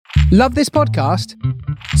Love this podcast?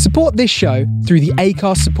 Support this show through the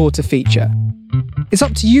Acast supporter feature. It's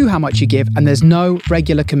up to you how much you give, and there's no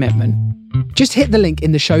regular commitment. Just hit the link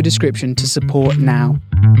in the show description to support now.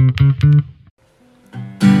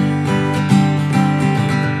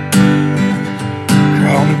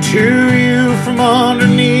 Come to you from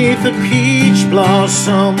underneath a peach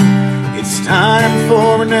blossom. It's time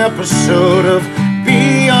for an episode of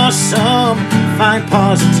Be Awesome. Find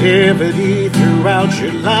positivity throughout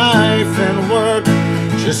your life and work.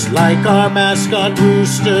 Just like our mascot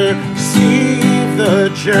rooster, Steve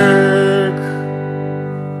the Jerk.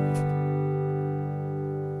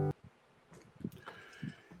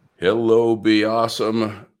 Hello, Be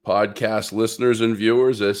Awesome podcast listeners and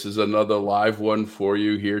viewers. This is another live one for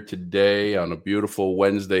you here today on a beautiful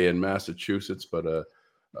Wednesday in Massachusetts, but a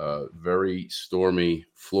very stormy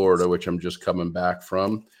Florida, which I'm just coming back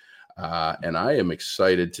from. And I am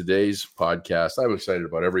excited. Today's podcast, I'm excited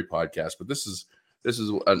about every podcast, but this is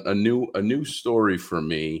a new story for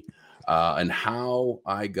me, and how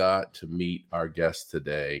I got to meet our guest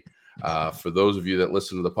today. For those of you that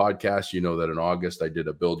listen to the podcast, you know that in August I did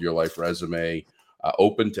a Build Your Life resume,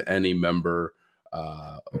 open to any member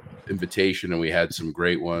invitation, and we had some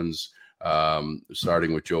great ones,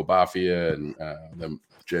 starting with Joe Baffia and then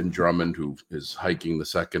Jen Drummond, who is hiking the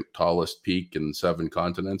second tallest peak in 7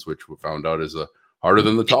 continents, which we found out is harder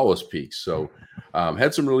than the tallest peaks. So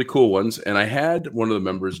had some really cool ones. And I had one of the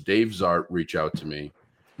members, Dave Zart, reach out to me.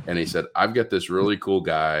 And he said, I've got this really cool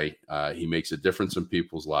guy. He makes a difference in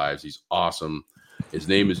people's lives. He's awesome. His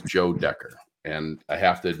name is Joe Decker. And I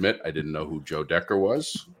have to admit, I didn't know who Joe Decker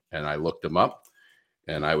was. And I looked him up.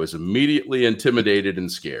 And I was immediately intimidated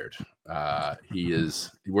and scared.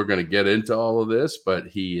 We're going to get into all of this, but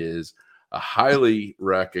he is a highly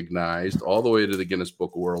recognized all the way to the Guinness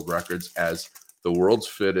Book of World Records as the world's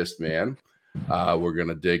fittest man. We're going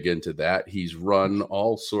to dig into that. He's run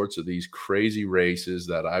all sorts of these crazy races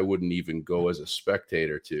that I wouldn't even go as a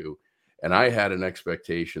spectator to. And I had an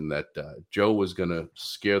expectation that Joe was going to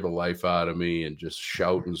scare the life out of me and just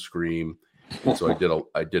shout and scream. And so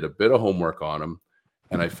I did a bit of homework on him.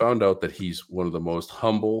 And I found out that he's one of the most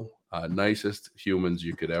humble, nicest humans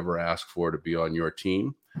you could ever ask for to be on your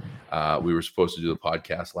team. We were supposed to do the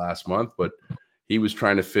podcast last month, but he was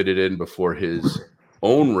trying to fit it in before his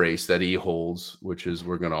own race that he holds, which is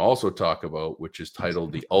we're going to also talk about, which is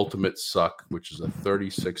titled The Ultimate Suck, which is a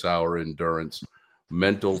 36-hour endurance,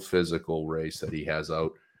 mental, physical race that he has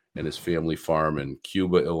out in his family farm in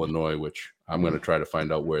Cuba, Illinois, which I'm going to try to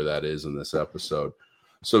find out where that is in this episode.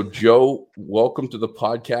 So, Joe, welcome to the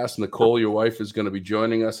podcast. Nicole, your wife, is going to be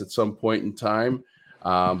joining us at some point in time,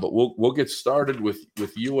 but we'll get started with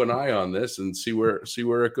you and I on this and see where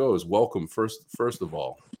it goes. Welcome, first of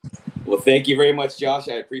all. Well, thank you very much, Josh.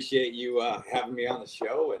 I appreciate you having me on the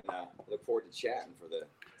show, and look forward to chatting for the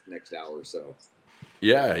next hour or so.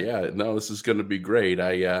 Yeah. No, this is going to be great.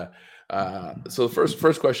 So the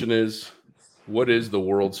first question is, what is the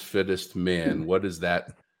world's fittest man? What does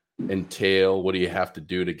that entail? What do you have to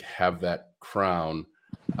do to have that crown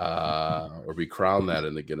or be crowned that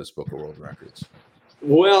in the Guinness Book of World Records?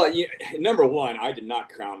 Well, number one, I did not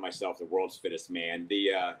crown myself the world's fittest man.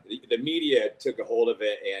 The media took a hold of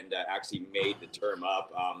it and actually made the term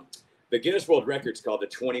up. The Guinness World Records called the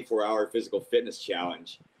 24-hour physical fitness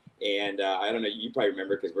challenge, and I don't know, you probably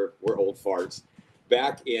remember because we're old farts.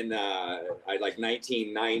 Back in like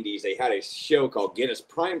 1990s, they had a show called Guinness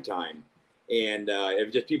Primetime. And it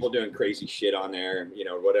was just people doing crazy shit on there,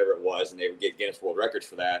 whatever it was, and they would get Guinness World Records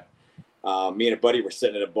for that. Me and a buddy were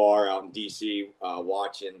sitting at a bar out in D.C.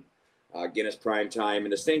 Watching Guinness Prime Time,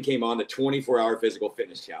 and this thing came on, the 24-hour physical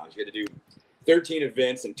fitness challenge. You had to do 13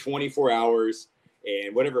 events in 24 hours,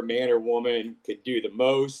 and whatever man or woman could do the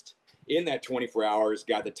most in that 24 hours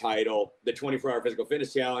got the title, the 24-hour physical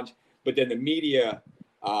fitness challenge. But then the media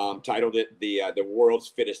titled it the world's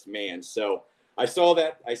fittest man. So I saw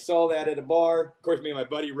that at a bar. Of course, me and my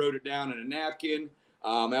buddy wrote it down on a napkin.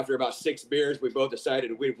 After about 6 beers, we both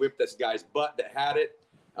decided we'd whip this guy's butt that had it.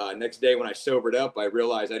 Next day when I sobered up, I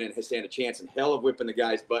realized I didn't stand a chance in hell of whipping the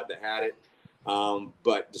guy's butt that had it.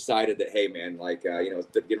 But decided that, hey, man,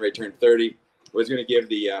 getting ready to turn 30, was going to give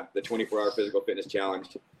the 24-hour physical fitness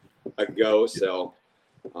challenge a go. So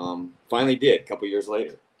finally did a couple years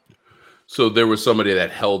later. So there was somebody that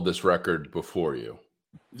held this record before you.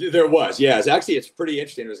 There was, yeah. It's pretty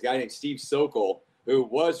interesting. There was a guy named Steve Sokol who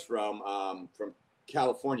was from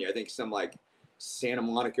California. I think some like Santa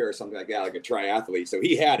Monica or something like that, like a triathlete. So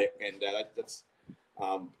he had it, and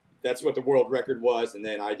that's what the world record was. And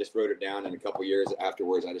then I just wrote it down. And a couple years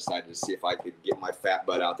afterwards, I decided to see if I could get my fat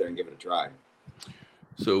butt out there and give it a try.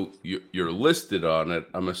 So you're listed on it.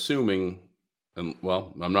 I'm assuming, and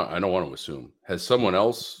well, I'm not. I don't want to assume. Has someone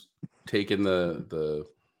else taken the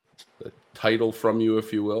title from you,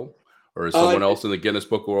 if you will, or is someone else in the Guinness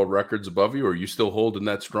Book of World Records above you, or are you still holding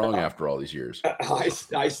that strong after all these years?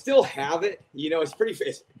 I still have it. You know, it's pretty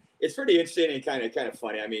interesting and kind of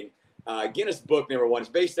funny. I mean, Guinness Book #1 is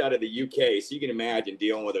based out of the UK, so you can imagine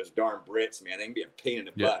dealing with those darn Brits, man. They can be a pain in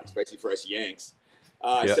the butt, especially for us Yanks.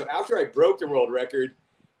 So after I broke the world record,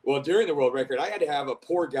 well, during the world record, I had to have a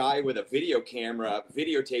poor guy with a video camera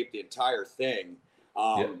videotape the entire thing,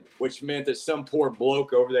 which meant that some poor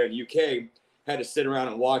bloke over there in the UK had to sit around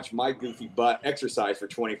and watch my goofy butt exercise for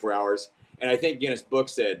 24 hours. And I think Guinness Book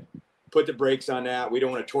said, put the brakes on that. We don't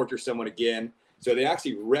want to torture someone again. So they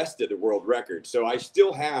actually rested the world record. So I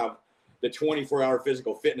still have the 24-hour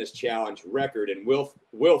physical fitness challenge record and will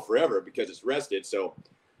forever because it's rested. So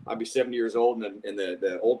I'll be 70 years old, and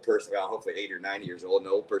the old person, well, hopefully 80 or 90 years old, and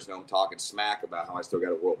the old person I'm talking smack about how I still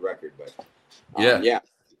got a world record. But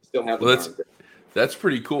still have the that's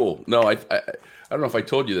pretty cool. No, I don't know if I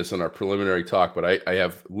told you this in our preliminary talk, but I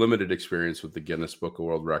have limited experience with the Guinness Book of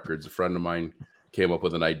World Records. A friend of mine came up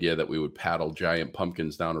with an idea that we would paddle giant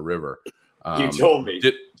pumpkins down a river. You told me.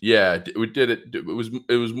 We did it.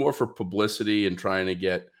 It was more for publicity and trying to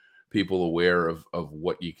get people aware of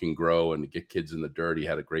what you can grow and to get kids in the dirt. He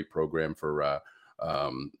had a great program for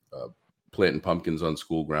planting pumpkins on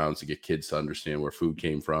school grounds to get kids to understand where food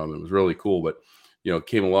came from. It was really cool. But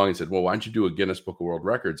came along and said, well, why don't you do a Guinness Book of World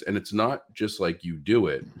Records? And it's not just like you do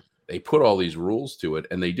it. They put all these rules to it,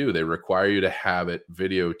 and they require you to have it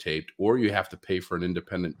videotaped, or you have to pay for an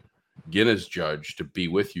independent Guinness judge to be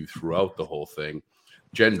with you throughout the whole thing.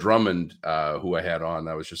 Jen Drummond, who I had on,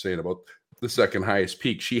 I was just saying about the second highest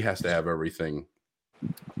peak, she has to have everything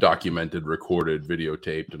documented, recorded,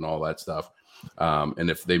 videotaped, and all that stuff.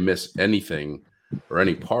 And if they miss anything or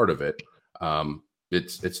any part of it,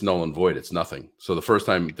 it's null and void. It's nothing. So the first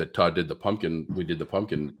time that Todd did the pumpkin,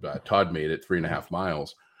 Todd made it 3.5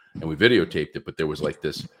 miles, and we videotaped it. But there was like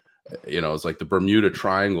this, it's like the Bermuda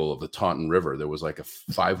Triangle of the Taunton River. There was like a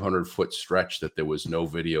 500-foot stretch that there was no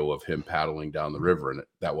video of him paddling down the river, and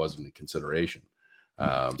that wasn't in consideration.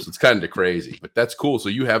 So it's kind of crazy, but that's cool. So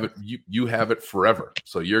you have it, you have it forever.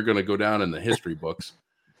 So you're going to go down in the history books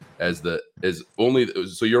so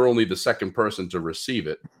you're only the second person to receive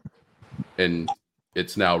it, and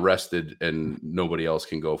it's now rested and nobody else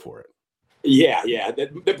can go for it. Yeah. The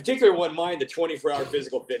particular one, mine, the 24-hour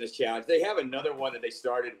physical fitness challenge, they have another one that they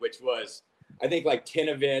started, which was, I think, like 10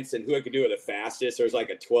 events and who could do it the fastest. There was like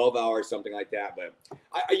a 12-hour or something like that. But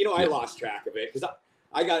I lost track of it because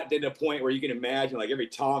I got to the point where you can imagine like every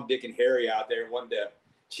Tom, Dick, and Harry out there wanted to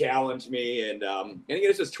challenge me. And again,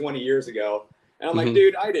 this was 20 years ago. And I'm like,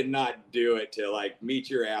 dude, I did not do it to like meet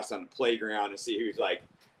your ass on the playground and see who's like,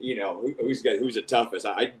 who's the toughest.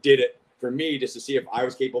 I did it for me just to see if I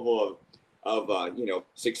was capable of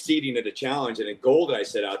succeeding at a challenge and a goal that I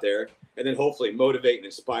set out there, and then hopefully motivate and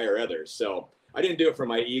inspire others. So I didn't do it for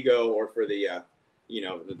my ego or for the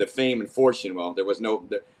fame and fortune. Well, there was not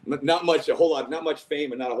much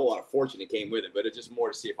fame and not a whole lot of fortune that came with it, but it's just more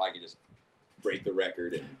to see if I could just break the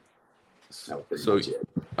record. And so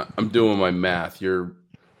I'm doing my math. You're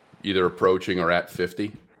either approaching or at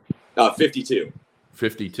 50. 52.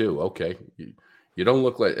 52. Okay. You don't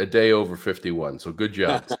look like a day over 51. So good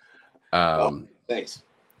job. Thanks.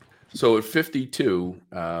 So at 52,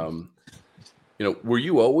 were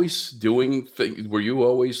you always doing things? Were you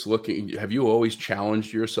always looking? Have you always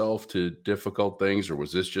challenged yourself to difficult things, or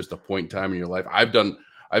was this just a point in time in your life? I've been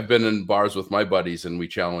in bars with my buddies and we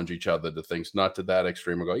challenge each other to things, not to that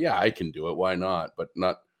extreme. I go, yeah, I can do it. Why not? But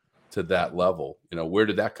not to that level. Where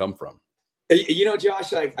did that come from?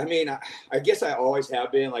 Josh, I guess I always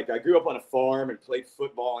have been. Like, I grew up on a farm and played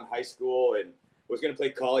football in high school and was going to play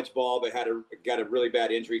college ball, but got a really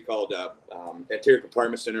bad injury called anterior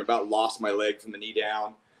compartment syndrome. About lost my leg from the knee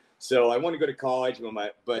down. So I wanted to go to college, but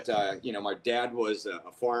my dad was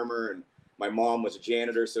a farmer and my mom was a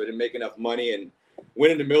janitor, so I didn't make enough money and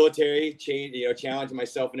went into military, challenged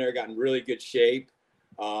myself in there, got in really good shape,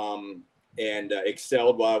 and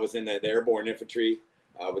excelled while I was in the airborne infantry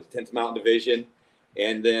with the 10th Mountain Division,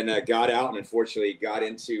 and then got out and unfortunately got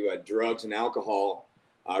into drugs and alcohol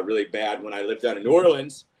really bad when I lived out in New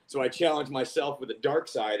Orleans. So I challenged myself with the dark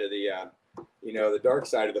side of the dark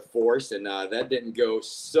side of the force, and that didn't go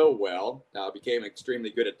so well. Became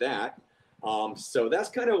extremely good at that. So that's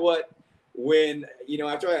kind of when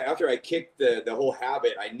after I kicked the whole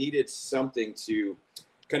habit, I needed something to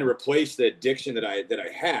kind of replace the addiction that I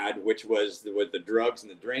had, which was with the drugs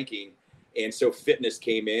and the drinking. And so fitness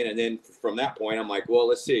came in. And then from that point, I'm like, well,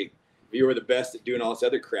 let's see, you were the best at doing all this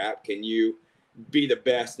other crap, can you be the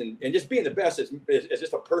best? And just being the best is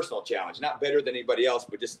just a personal challenge, not better than anybody else,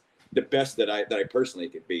 but just the best that I personally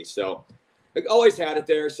could be. So I always had it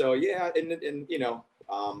there. So yeah, and you know,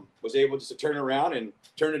 was able just to turn around and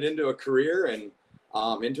turn it into a career and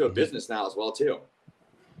into a business now as well too.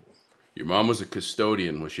 Your mom was a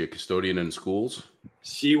custodian. Was she a custodian in schools?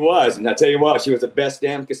 She was, and I tell you what, she was the best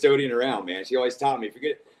damn custodian around, man. She always taught me, if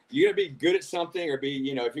you're gonna be good at something, or be,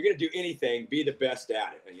 you know, if you're gonna do anything, be the best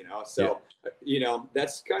at it. You know, so you know,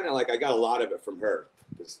 that's kind of like I got a lot of it from her.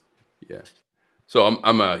 Yeah. So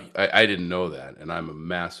I didn't know that, and I'm a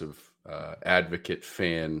massive advocate,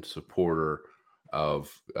 fan, supporter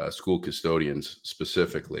of school custodians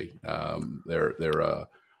specifically. They're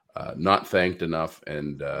not thanked enough,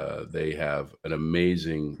 and they have an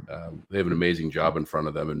amazing job in front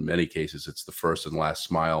of them. In many cases, it's the first and last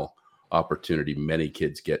smile opportunity many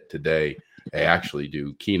kids get today. I actually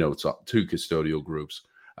do keynotes to custodial groups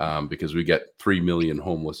because we get 3 million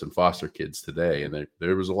homeless and foster kids today, and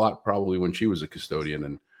there was a lot probably when she was a custodian,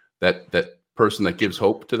 and that person that gives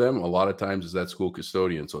hope to them a lot of times is that school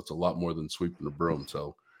custodian. So it's a lot more than sweeping the broom.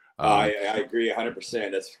 So I agree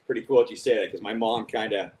 100%. That's pretty cool that you say that, because my mom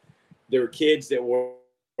there were kids that were,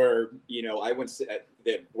 you know, that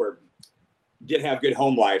did have good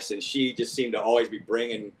home lives, and she just seemed to always be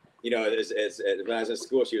bringing, you know, as when I was in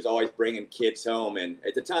school, she was always bringing kids home. And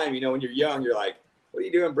at the time, you know, when you're young, you're like, what are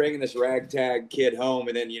you doing bringing this ragtag kid home?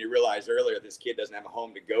 And then you realize earlier this kid doesn't have a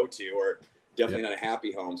home to go to, or definitely not a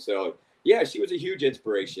happy home. So yeah, she was a huge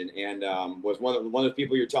inspiration, and was one of the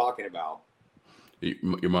people you're talking about.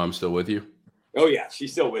 Your mom's still with you? Oh yeah,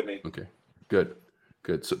 she's still with me. Okay, good.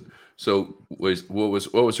 So what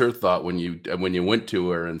was her thought when you went to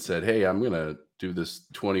her and said, "Hey, I'm gonna do this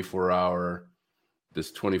 24-hour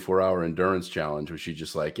endurance challenge"? Was she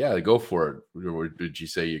just like, "Yeah, go for it"? Or did she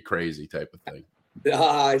say you're crazy type of thing?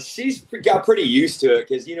 She's got pretty used to it,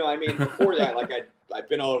 because, you know, I mean, before that, like I've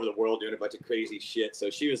been all over the world doing a bunch of crazy shit.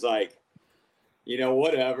 So she was like, you know,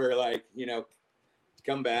 whatever, like, you know,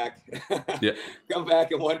 come back, come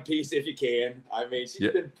back in one piece if you can. I mean,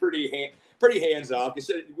 she's been pretty hands off.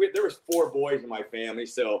 There was 4 boys in my family,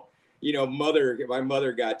 so, you know, my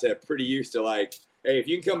mother got pretty used to, like, hey, if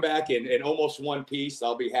you can come back in almost one piece,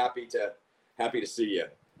 I'll be happy to see you.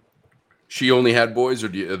 She only had boys, or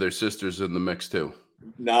are there sisters in the mix too?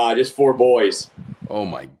 Nah, just 4 boys. Oh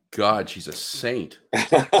my God, she's a saint.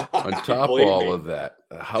 On top of all of that,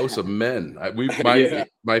 a house of men.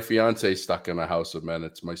 My fiance stuck in a house of men.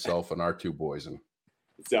 It's myself and our 2 boys, and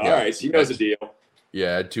it's all right. She knows the deal.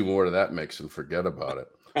 Yeah, add 2 more to that mix and forget about it.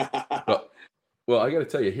 Well, I got to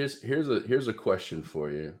tell you, here's a question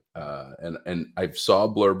for you. And I saw a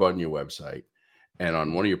blurb on your website and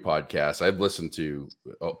on one of your podcasts. I've listened to.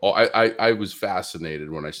 I was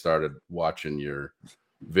fascinated when I started watching your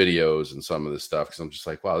videos and some of this stuff, because I'm just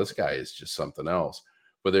like, wow, this guy is just something else.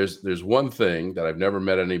 But there's one thing that I've never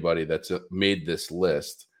met anybody that's made this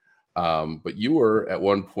list. But you were at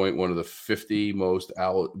one point one of the 50 most,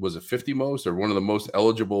 was it 50 most, or one of the most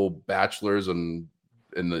eligible bachelors in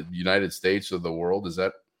the United States or the world? Is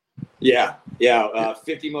that? Yeah.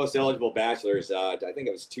 50 most eligible bachelors. I think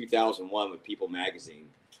it was 2001 with People Magazine.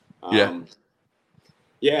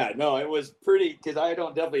 Yeah, no, it was pretty, because I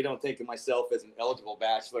definitely don't think of myself as an eligible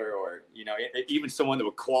bachelor, or, you know, even someone that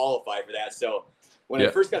would qualify for that. So when I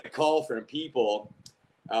first got the call from People,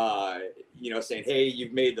 you know, saying, hey,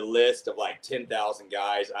 you've made the list of like 10,000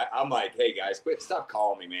 guys. I'm like, hey guys, stop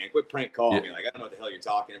calling me, man. Quit prank calling me. Like, I don't know what the hell you're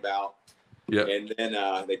talking about. Yeah. And then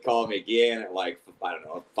they called me again at like, I don't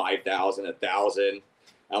know, 5,000, 1,000.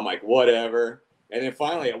 I'm like, whatever. And then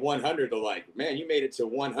finally at 100, they're like, man, you made it to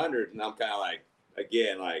 100. And I'm kind of like,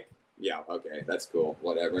 again, like, yeah, okay, that's cool,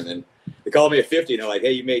 whatever. And then they called me at 50, and they're like,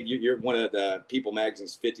 hey, you're one of the People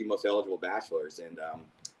Magazine's 50 most eligible bachelors. And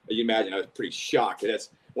you imagine, I was pretty shocked. That's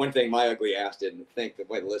one thing my ugly ass didn't think the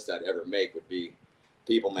way the list I'd ever make would be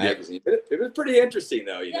People Magazine. Yeah. It was pretty interesting,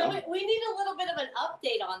 though, you know? We need a little bit of an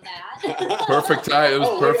update on that. Perfect time. It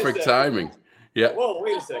was perfect timing. Yeah. Whoa,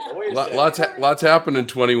 wait a second. Lots happened in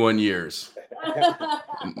 21 years.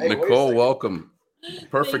 Hey, Nicole, welcome.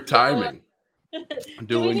 Perfect timing.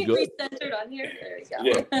 Doing good. Centered on here. There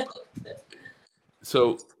we go. Yeah.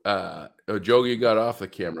 So, Jogi got off the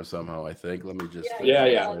camera somehow, I think. Let me just. Yeah.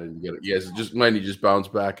 Yes, just might need just bounce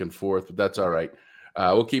back and forth, but that's all right.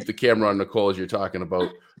 We'll keep the camera on Nicole as you're talking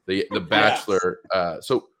about the Bachelor.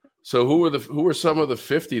 So who were some of the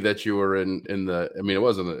 50 that you were in the? I mean,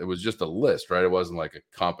 it was just a list, right? It wasn't like a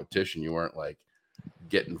competition. You weren't like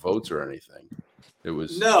getting votes or anything. It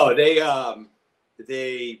was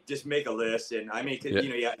they just make a list, and I mean,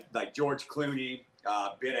 you know, like George Clooney,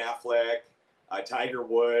 Ben Affleck, Tiger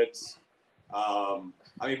Woods. I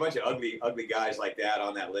mean, a bunch of ugly guys like that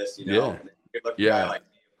on that list, you know. Yeah. Like me,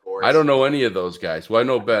 of course. I don't know any of those guys. Well, I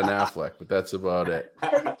know Ben Affleck, but that's about it.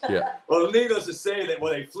 Yeah. Well, needless to say that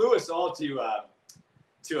when they flew us all to a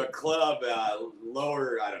club,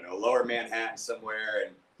 lower Manhattan somewhere,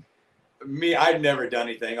 and me, I'd never done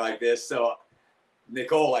anything like this, so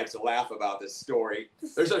Nicole likes to laugh about this story.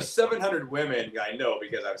 There's 700 women I know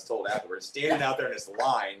because I was told afterwards standing out there in this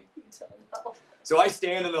line. So I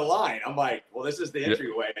stand in the line. I'm like, well, this is the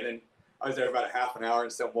entryway. And then I was there about a half an hour,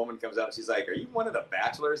 and some woman comes up. And she's like, "Are you one of the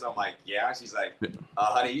bachelors?" I'm like, "Yeah." She's like,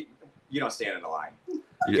 "Honey, you don't stand in the line."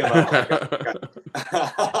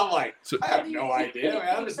 I'm like, I have no idea,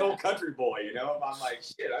 man. I'm just an old country boy, you know. I'm like,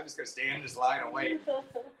 shit, I'm just gonna stand in this line and wait.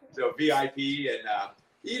 So VIP, and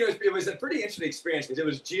it was a pretty interesting experience because it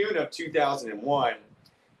was June of 2001,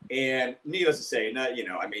 and needless to say,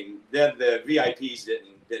 the VIPs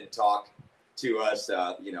didn't talk to us,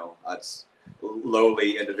 us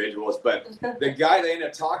lowly individuals, but the guy they ended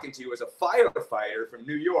up talking to was a firefighter from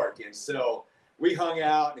New York, and so we hung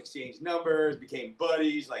out and exchanged numbers, became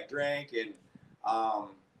buddies, like drank, and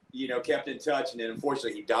kept in touch. And then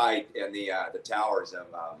unfortunately, he died in the towers of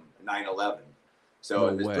 9/11. So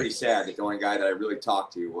it was pretty sad that the only guy that I really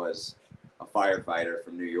talked to was a firefighter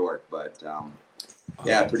from New York. But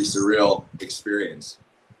pretty surreal experience.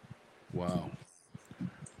 Wow.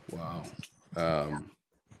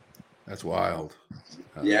 That's wild.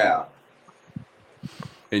 Yeah.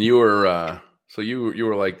 And you were so you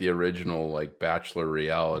were like the original like Bachelor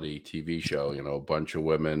reality TV show, a bunch of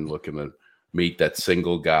women looking to meet that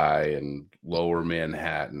single guy in lower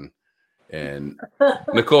Manhattan. And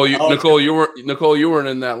Nicole, you weren't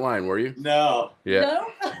in that line, were you? No. Yeah. No?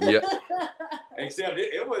 Yeah. Except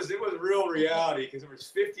it was real reality because there was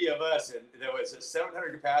 50 of us, and there was a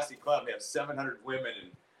 700 capacity club. They have 700 women,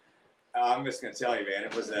 and I'm just gonna tell you, man,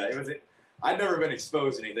 it was I'd never been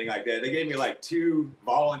exposed to anything like that. They gave me like 2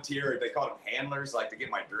 volunteer, they called them handlers, like to get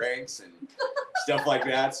my drinks and stuff like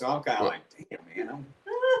that. So I'm kind of like, damn, man,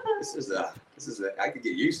 this is I could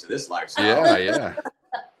get used to this lifestyle. Yeah.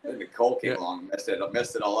 Then Nicole came along and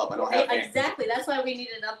messed it all up. I don't have exactly. That's why we need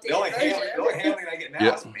an update. The only handling I get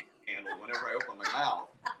now is manhandled whenever I open my mouth.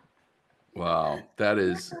 Wow, that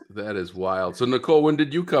is wild. So Nicole, when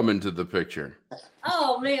did you come into the picture?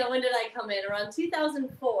 Oh man, when did I come in? Around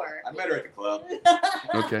 2004. I met her at the club.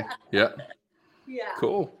 Okay. Yeah. Yeah.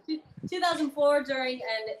 Cool. 2004 during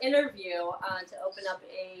an interview to open up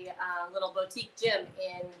a little boutique gym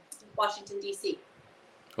in Washington, D.C.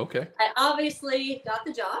 Okay. I obviously got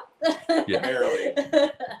the job. Yeah. Barely.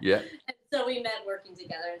 Yeah. And so we met working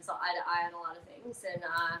together and saw eye to eye on a lot of things. And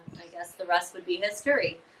I guess the rest would be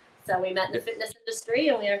history. So we met in the fitness industry,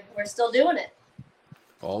 and we're still doing it.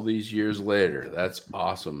 All these years later. That's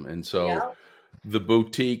awesome. And so the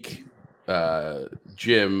boutique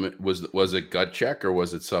gym, was it Gut Check or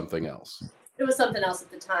was it something else? It was something else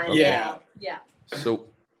at the time. Yeah. So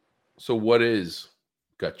what is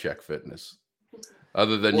Gut Check Fitness?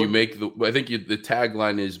 Other than I think the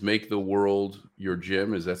tagline is "Make the world your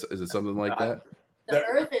gym." Is it something like that? The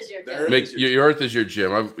earth is your gym. Your earth is your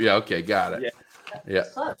gym. Okay, got it. Yeah.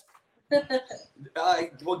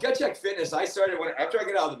 Well, Gut Check Fitness, I started after I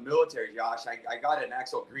got out of the military, Josh. I got an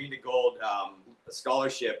actual green to gold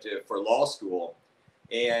scholarship for law school,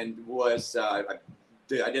 and I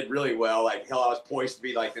did really well. Like hell, I was poised to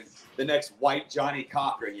be like the next white Johnny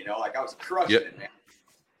Cochran. Like I was crushing it, man.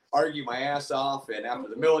 Argue my ass off, and after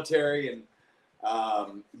the military, and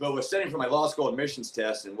but was studying for my law school admissions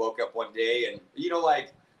test, and woke up one day, and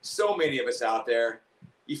like so many of us out there,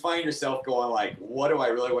 you find yourself going like, what do I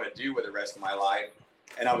really want to do with the rest of my life?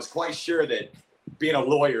 And I was quite sure that being a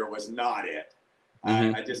lawyer was not it.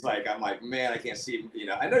 Mm-hmm. I'm like, man, I can't see,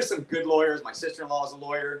 I know some good lawyers. My sister-in-law is a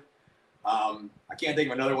lawyer. I can't think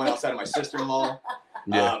of another one outside of my sister-in-law.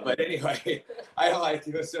 But anyway,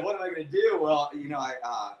 so what am I going to do? Well,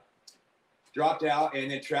 I dropped out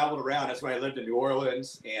and then traveled around. That's when I lived in New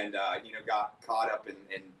Orleans, and, got caught up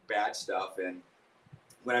in bad stuff. And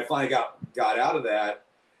when I finally got out of that,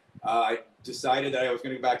 I decided that I was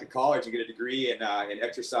going to go back to college and get a degree in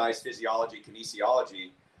exercise physiology,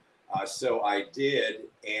 kinesiology. So I did,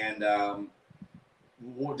 and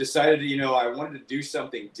decided, I wanted to do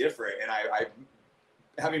something different. And I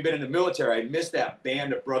having been in the military, I missed that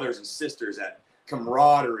band of brothers and sisters, that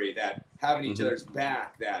camaraderie, that having each other's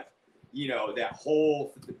back, that, that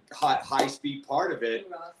whole high speed part of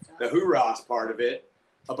it, the hoorahs part of it.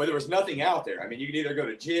 But there was nothing out there. I mean, you could either go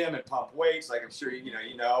to gym and pump weights, like I'm sure or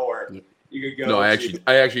you could go. No, I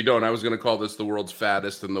actually don't. I was going to call this the world's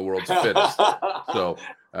fattest and the world's fittest. So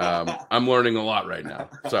I'm learning a lot right now.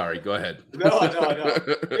 Sorry, go ahead. No.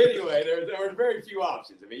 Anyway, there were very few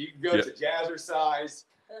options. I mean, you can go to jazzercise,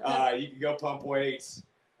 you can go pump weights.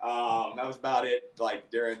 That was about it. Like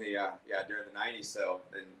during the 90s, so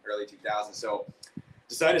in early 2000s. So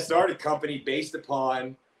decided to start a company based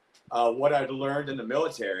upon what I'd learned in the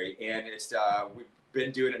military, and it's we've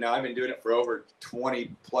been doing it now. I've been doing it for over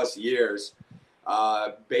 20 plus years.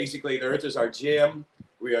 Basically, the Earth is our gym.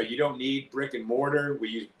 You don't need brick and mortar.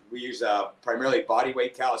 We use primarily body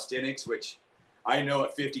weight calisthenics, which I know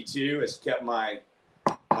at 52 has kept my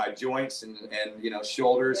joints and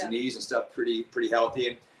shoulders and knees and stuff pretty healthy.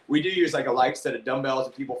 And we do use like a light set of dumbbells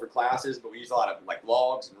and people for classes, but we use a lot of like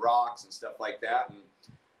logs and rocks and stuff like that.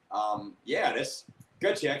 And this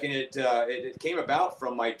gut check, and it came about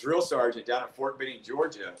from my drill sergeant down at Fort Benning,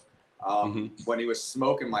 Georgia, when he was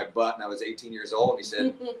smoking my butt and I was 18 years old. And he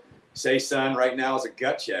said, "Say, son, right now is a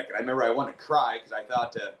gut check." And I remember I wanted to cry because I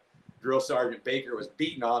thought Drill Sergeant Baker was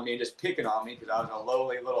beating on me and just picking on me because I was a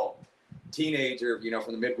lowly little teenager,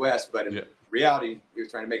 from the Midwest. But in reality, he was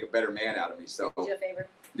trying to make a better man out of me. So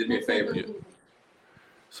did me a favor. Yeah.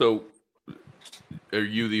 So are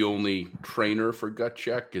you the only trainer for gut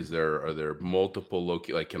check? Are there multiple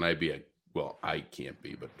like, can I be I can't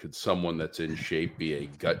be, but could someone that's in shape be a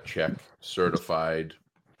gut check certified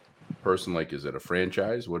person? Like, is it a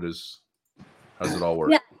franchise? How does it all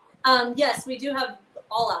work? Yeah. Yes, we do have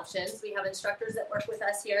all options. We have instructors that work with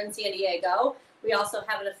us here in San Diego. We also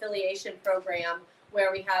have an affiliation program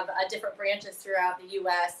where we have different branches throughout the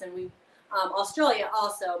U.S. and we Australia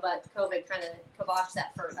also, but COVID kind of kiboshed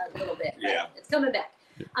that for a little bit. Yeah, it's coming back.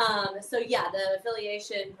 The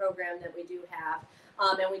affiliation program that we do have,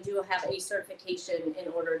 and we do have a certification in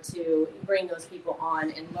order to bring those people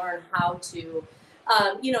on and learn how to,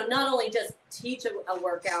 not only just teach a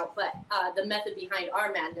workout, but the method behind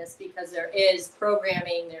our madness, because there is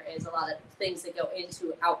programming, there is a lot of things that go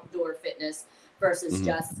into outdoor fitness versus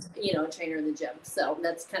just, a trainer in the gym. So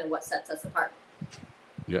that's kind of what sets us apart.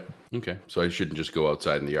 Yeah. Okay. So I shouldn't just go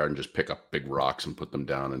outside in the yard and just pick up big rocks and put them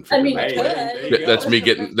down and that's me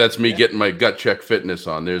getting my gut check fitness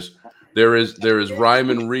on. There is rhyme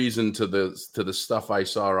and reason to the stuff I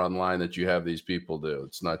saw online that you have these people do.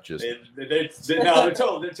 It's not just there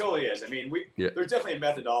totally is. I mean, there's definitely a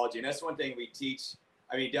methodology, and that's one thing we teach.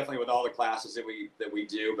 I mean, definitely with all the classes that we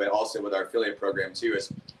do, but also with our affiliate program too,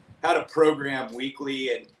 is how to program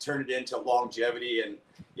weekly and turn it into longevity. And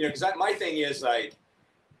because my thing is like,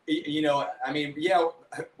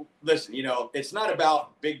 listen, it's not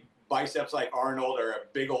about big biceps like Arnold or a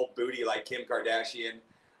big old booty like Kim Kardashian.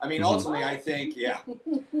 I mean, ultimately, I think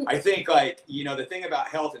like, the thing about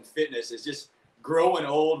health and fitness is just growing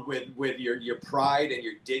old with your pride and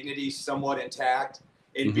your dignity somewhat intact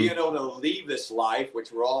and being able to leave this life,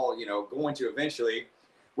 which we're all, going to eventually,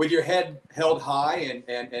 with your head held high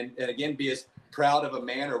and again, be as proud of a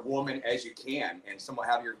man or woman as you can and somewhat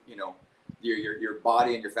have your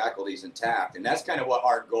body and your faculties intact. And that's kind of what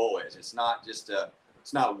our goal is. It's not just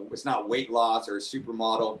it's not weight loss or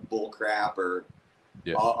supermodel bull crap or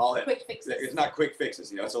all that. Quick fixes. It's not quick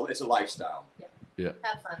fixes. It's a lifestyle. Yeah.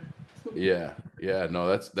 Have fun. Yeah.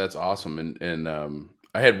 No, that's awesome. And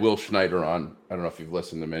I had Will Schneider on. I don't know if you've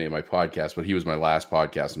listened to many of my podcasts, but he was my last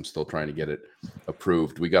podcast. I'm still trying to get it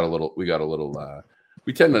approved. We tend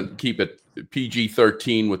to keep it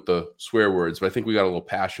PG-13 with the swear words, but I think we got a little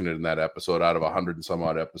passionate in that episode out of 100 and some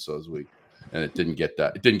odd episodes. And it didn't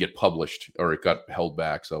get published, or it got held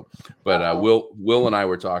back. So, but Will and I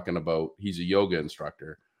were talking about, he's a yoga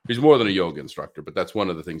instructor. He's more than a yoga instructor, but that's one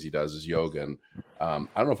of the things he does is yoga. And I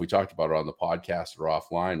don't know if we talked about it on the podcast or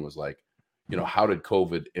offline, was like, how did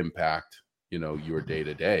COVID impact, your day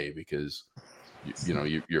to day? Because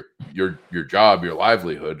your job, your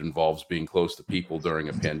livelihood involves being close to people during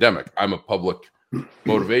a pandemic. I'm a public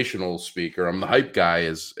motivational speaker. I'm the hype guy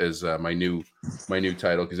as my new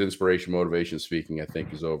title, because inspiration, motivation speaking, I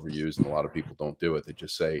think, is overused and a lot of people don't do it. They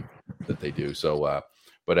just say that they do. So,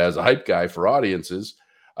 but as a hype guy for audiences,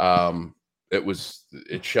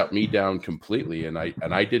 it shut me down completely. And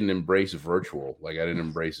I didn't embrace virtual. Like, I didn't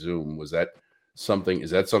embrace Zoom. Is that something,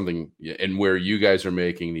 and where you guys are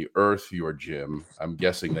making the Earth your gym, I'm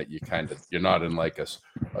guessing that you're not in like a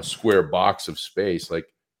square box of space. Like,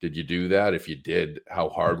 did you do that? If you did, how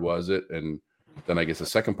hard was it? And then I guess the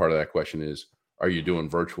second part of that question is, are you doing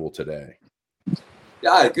virtual today?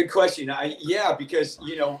 Yeah, good question. Because,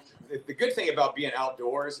 the good thing about being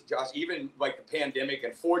outdoors, Josh, even like the pandemic,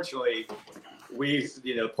 unfortunately,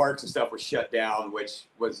 the parks and stuff were shut down, which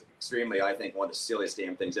was extremely, I think, one of the silliest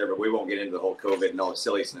damn things ever. We won't get into the whole COVID and all the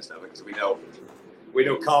silliness of it, because we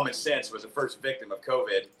know common sense was the first victim of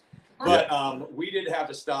COVID. But we did have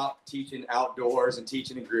to stop teaching outdoors and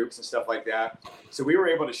teaching in groups and stuff like that. So we were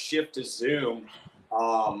able to shift to Zoom,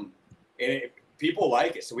 and people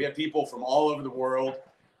like it. So we have people from all over the world.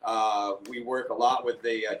 We work a lot with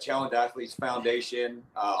the Challenge Athletes Foundation,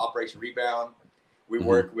 Operation Rebound. We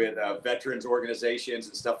work with veterans organizations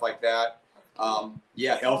and stuff like that.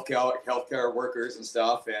 Healthcare workers and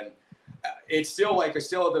stuff. And it's still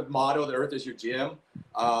the motto, the earth is your gym.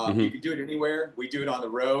 You can do it anywhere. We do it on the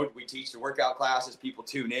road. We teach the workout classes. People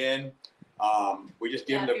tune in. We just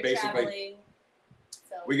give them the basic,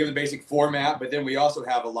 we give them the basic format, but then we also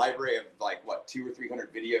have a library of 200 or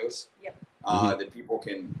 300 videos that people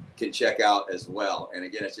can check out as well. And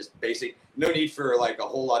again, it's just basic, no need for a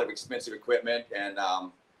whole lot of expensive equipment, and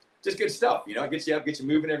just good stuff. It gets you up, gets you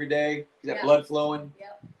moving every day, get that blood flowing.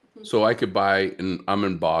 Yep. So I could buy, and I'm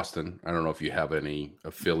in Boston. I don't know if you have any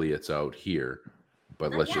affiliates out here,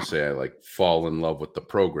 but let's just say I fall in love with the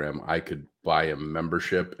program. I could buy a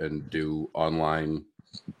membership and do online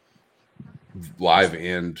live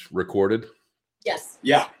and recorded. Yes.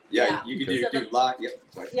 Yeah. You can do live.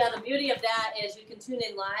 Yeah, the beauty of that is you can tune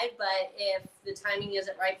in live, but if the timing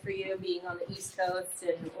isn't right for you, being on the East Coast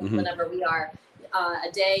and whenever we are,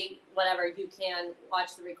 a day, whatever, you can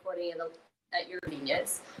watch the recording at your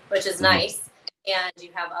convenience, which is nice. And you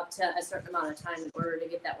have up to a certain amount of time in order to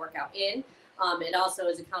get that workout in. It also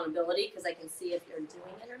is accountability, because I can see if you're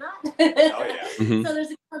doing it or not. Oh yeah. So there's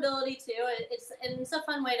accountability too. It's a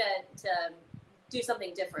fun way to do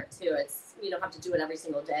something different too. You don't have to do it every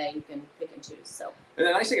single day. You can pick and choose. So. And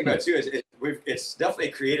the nice thing about it too is it's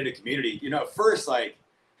definitely created a community. At first,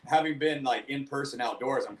 having been in person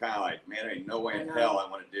outdoors, I'm kind of man, there ain't no way in hell I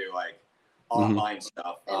want to do online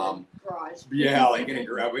stuff. Garage. Yeah, in a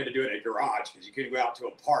garage. We had to do it in a garage because you couldn't go out to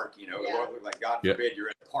a park. God forbid you're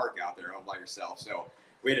in a park out there all by yourself. So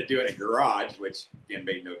we had to do it in a garage, which again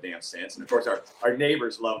made no damn sense. And of course, our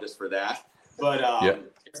neighbors loved us for that. But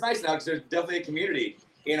it's nice now because there's definitely a community.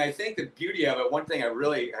 And I think the beauty of it, one thing I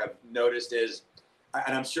really have noticed is,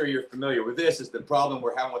 and I'm sure you're familiar with this, is the problem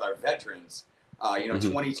we're having with our veterans.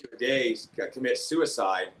 22 days commit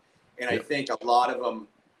suicide. And I think a lot of them,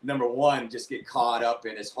 number one, just get caught up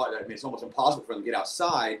in it's hard. I mean, it's almost impossible for them to get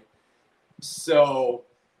outside. So,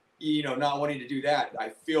 not wanting to do that, I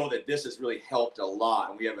feel that this has really helped a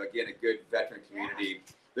lot. And we have, again, a good veteran community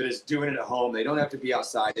that is doing it at home. They don't have to be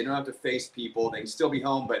outside. They don't have to face people. They can still be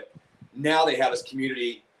home. But now they have this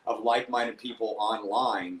community of like-minded people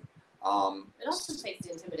online. It also takes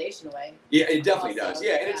the intimidation away. Yeah, it definitely does.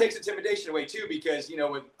 Yeah, and it takes intimidation away too, because Nick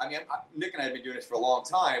and I have been doing this for a long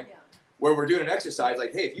time. Yeah. Where we're doing an exercise,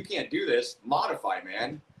 hey, if you can't do this, modify,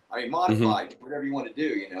 man. Modify whatever you want to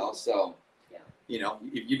do. So,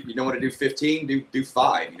 if you don't want to do 15, do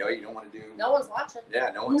 5. You don't want to do. No one's watching.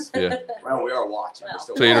 Yeah, no one's. Well, we are watching. Well.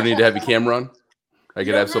 So you don't need to have your camera on. I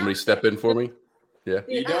could have somebody step in for me. Yeah.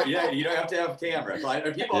 You don't. Yeah, you don't have to have a camera. A lot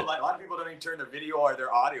of people don't even turn their video or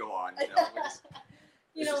their audio on.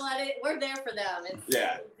 You know what? We're there for them. Do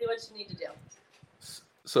what you need to do.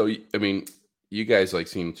 So you guys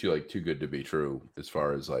seem too good to be true as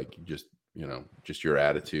far as just your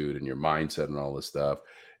attitude and your mindset and all this stuff.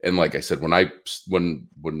 And like I said, when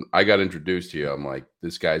I got introduced to you, I'm like,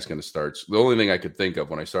 this guy's going to start. The only thing I could think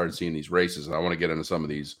of when I started seeing these races, and I want to get into some of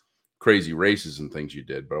these crazy races and things you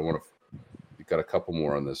did, but I want to. Got a couple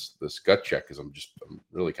more on this gut check because I'm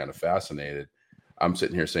really kind of fascinated. I'm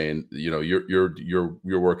sitting here saying, you're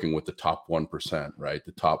working with the top 1%, right?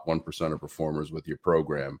 The top 1% of performers with your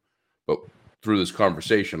program. But through this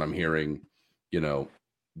conversation, I'm hearing,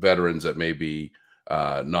 veterans that may be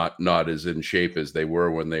not as in shape as they were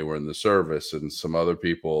when they were in the service, and some other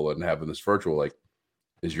people, and having this virtual.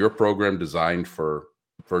 Is your program designed for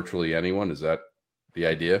virtually anyone? Is that the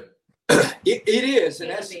idea? It is, and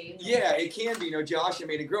it can be. Josh.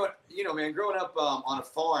 Growing up on a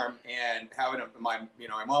farm and having my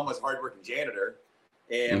mom was a hardworking janitor,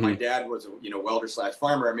 and my dad was a welder /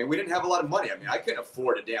 farmer. We didn't have a lot of money. I couldn't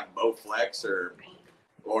afford a damn Bowflex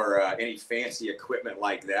or any fancy equipment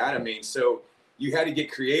like that. So you had to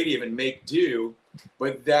get creative and make do.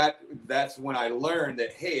 But that's when I learned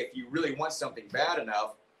that, hey, if you really want something bad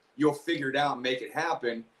enough, you'll figure it out and make it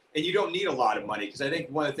happen. And you don't need a lot of money, because I think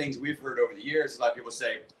one of the things we've heard over the years is a lot of people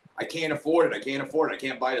say, I can't afford it. I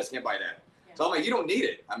can't buy this, can't buy that. Yeah. So I'm like, you don't need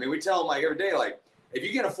it. We tell them every day, if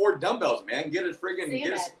you can afford dumbbells, man, get a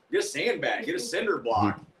sandbag, get a cinder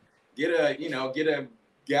block, get a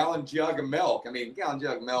gallon jug of milk. Gallon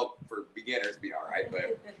jug of milk for beginners would be all right,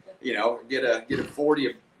 but get a 40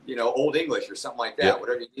 of Old English or something like that,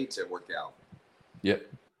 whatever you need to work out.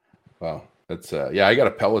 Yep. Wow. That's yeah, I got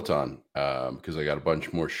a Peloton because I got a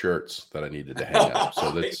bunch more shirts that I needed to hang up.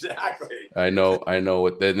 So that's exactly. I know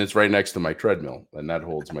it. Then it's right next to my treadmill, and that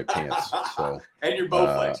holds my pants. So and your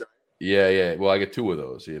Bowflex, right? Yeah. Well, I get 2 of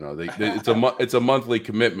those. You know, it's a monthly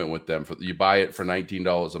commitment with them. You buy it for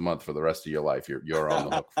 $19 a month for the rest of your life. You're on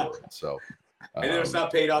the hook for it. So. And then it's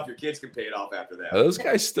not paid off. Your kids can pay it off after that. Are those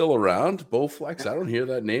guys still around? Bowflex? I don't hear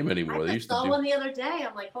that name anymore. I saw one the other day.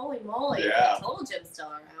 I'm like, holy moly! Yeah. I told Jim's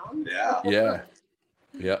still around.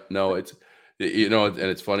 Yeah. No, it's and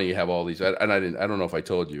it's funny you have all these. I don't know if I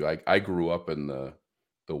told you. I grew up in the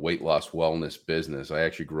weight loss wellness business. I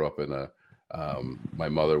actually grew up in my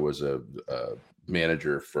mother was a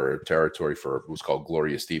manager for a territory for what was called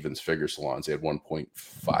Gloria Stevens Figure Salons. They had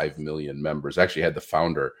 1.5 million members. Actually had the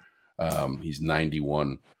founder. He's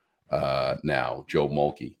 91 now, Joe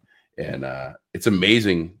Mulkey. And it's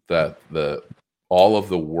amazing that all of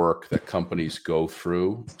the work that companies go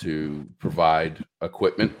through to provide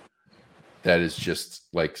equipment that is just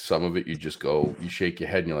like some of it, you shake your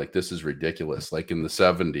head and you're like, this is ridiculous. Like in the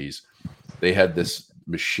 70s, they had this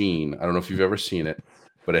machine. I don't know if you've ever seen it,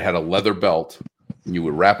 but it had a leather belt and you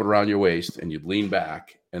would wrap it around your waist and you'd lean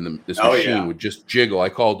back and this machine would just jiggle. I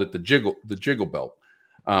called it the jiggle belt.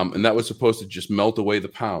 And that was supposed to just melt away the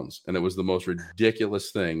pounds. And it was the most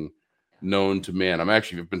ridiculous thing known to man.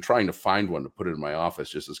 I've been trying to find one to put it in my office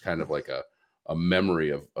just as kind of like a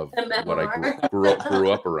memory of what I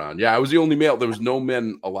grew up around. Yeah, I was the only male. There was no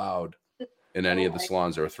men allowed in any of the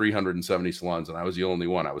salons. There were 370 salons, and I was the only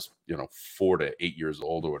one. I was, 4 to 8 years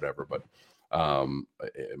old or whatever. But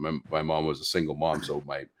my mom was a single mom, so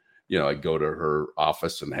I'd go to her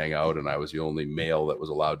office and hang out, and I was the only male that was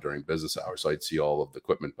allowed during business hours. So I'd see all of the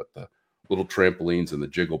equipment, but the little trampolines and the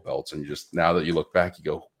jiggle belts. And now that you look back, you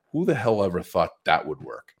go, who the hell ever thought that would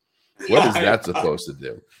work? What is that supposed to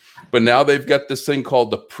do? But now they've got this thing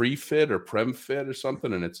called the pre-fit or prem-fit or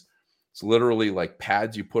something, and it's literally like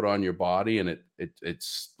pads you put on your body, and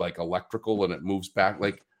it's like electrical, and it moves back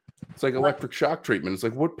it's like electric shock treatment. It's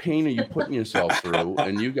like, what pain are you putting yourself through?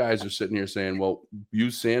 And you guys are sitting here saying, well,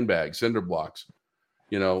 use sandbags, cinder blocks.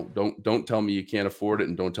 Don't tell me you can't afford it,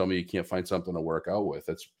 and don't tell me you can't find something to work out with.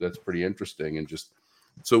 That's pretty interesting. And just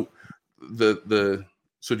so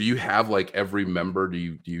so do you have like every member? Do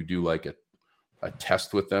you do like a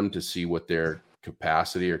test with them to see what their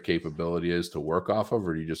capacity or capability is to work off of,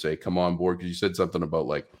 or do you just say, come on board? Because you said something about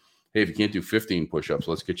like, hey, if you can't do 15 push-ups,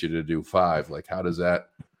 let's get you to do 5. Like, how do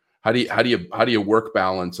you work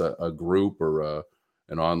balance a group or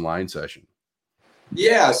an online session?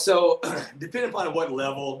 Yeah, so depending upon what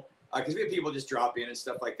level, because we have people just drop in and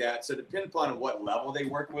stuff like that. So depending upon what level they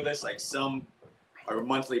work with us, like some are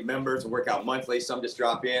monthly members and work out monthly, some just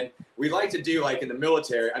drop in. We like to do like in the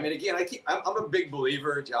military. I mean, again, I'm a big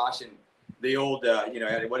believer, Josh, in the old,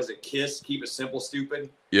 what is it? KISS, keep it simple,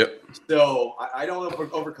 stupid. Yep. So I don't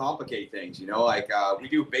overcomplicate things, we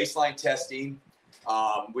do baseline testing.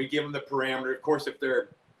 We give them the parameter. Of course, if they're,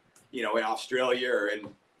 in Australia or in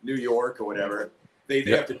New York or whatever, they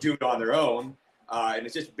have to do it on their own. And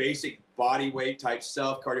it's just basic body weight type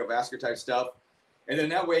stuff, cardiovascular type stuff. And then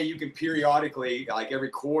that way you can periodically, like every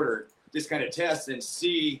quarter, just kind of test and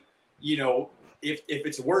see, if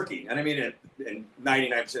it's working. And I mean, in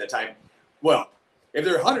 99% of the time, well, if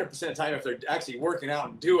they're 100% of the time, if they're actually working out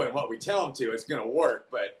and doing what we tell them to, it's going to work.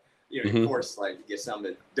 But of course, like you get some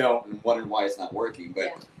that don't and wondering why it's not working.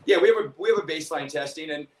 But yeah, we have a baseline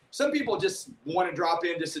testing, and some people just want to drop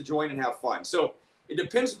in just to join and have fun. So it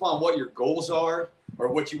depends upon what your goals are, or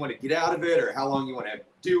what you want to get out of it, or how long you want to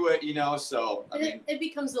do it. So it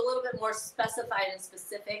becomes a little bit more specified and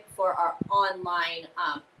specific for our online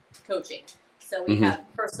coaching. So we have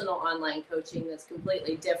personal online coaching that's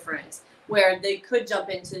completely different, where they could jump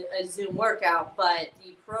into a Zoom workout, but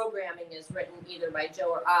the programming is written either by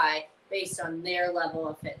Joe or I based on their level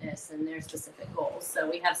of fitness and their specific goals. So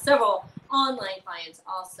we have several online clients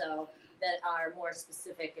also that are more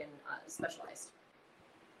specific and specialized.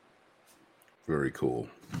 Very cool.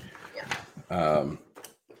 Yeah.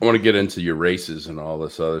 I want to get into your races and all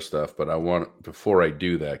this other stuff, but before I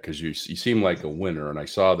do that, because you seem like a winner, and I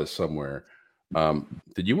saw this somewhere.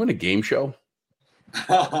 Did you win a game show?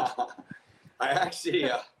 I actually,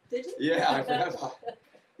 Did you?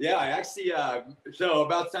 yeah, I actually, so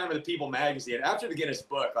about the time of the People magazine, after the Guinness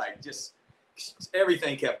book, like just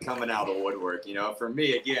everything kept coming out of the woodwork. For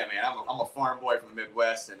me, again, man, I'm a farm boy from the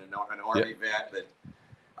Midwest and an Army vet.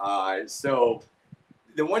 That, so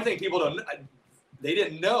the one thing people they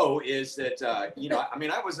didn't know is that,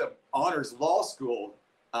 I was an honors law school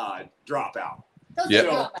dropout. Yeah.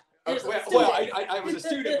 Well, I was a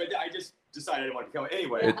student, but I just decided I didn't want to become it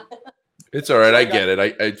anyway. It's all right. So I get it.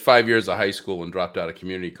 I had 5 years of high school and dropped out of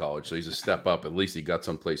community college. So he's a step up. At least he got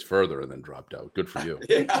someplace further and then dropped out. Good for you.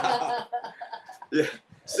 Yeah. Yeah.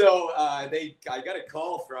 So I got a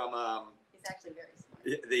call from He's actually very smart.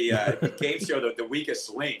 the game show, the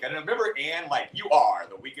Weakest Link. I remember Ann, like, you are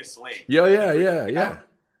the weakest link. Yeah.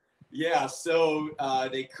 Yeah. So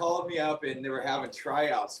they called me up and they were having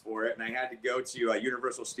tryouts for it, and I had to go to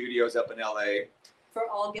Universal Studios up in LA. For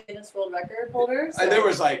all Guinness World Record holders? There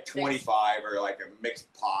was like 25 or like a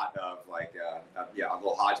mixed pot of like a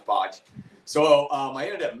little hodgepodge. So I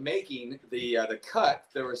ended up making the cut.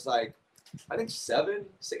 There was like, I think 6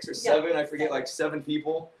 or 7, I forget, like 7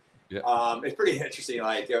 people. Yeah. It's pretty interesting.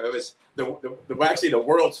 Like it was actually the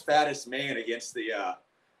world's fattest man against the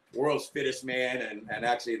world's fittest man, and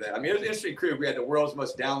actually it was an interesting crew. We had the world's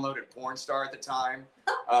most downloaded porn star at the time,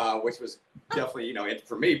 which was definitely,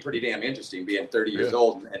 for me, pretty damn interesting, being 30 years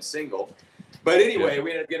old and single. But anyway,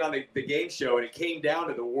 we ended up getting on the game show, and it came down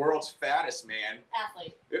to the world's fattest man.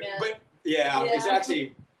 Athlete. Yeah. But it's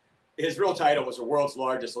actually, his real title was the world's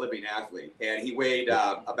largest living athlete, and he weighed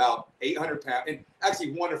about 800 pounds. And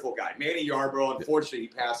actually, wonderful guy, Manny Yarbrough. Unfortunately, he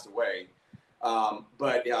passed away.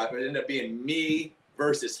 But it ended up being me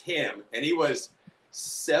versus him, and he was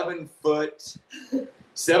 7 foot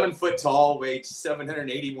tall, weighed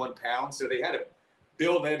 781 pounds. So they had to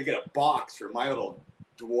get a box for my little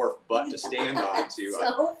dwarf butt to stand on to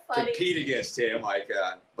So compete against him.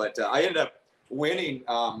 But I ended up winning.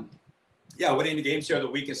 Winning the game show, The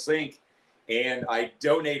Weakest Link, and I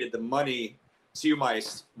donated the money to my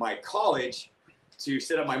college to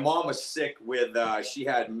set up. My mom was sick with she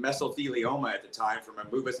had mesothelioma at the time from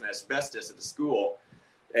amoebas and asbestos at the school,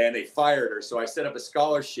 and they fired her. So I set up a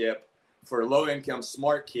scholarship for low-income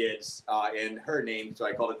smart kids in her name. So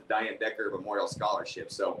I called it the Diane Decker Memorial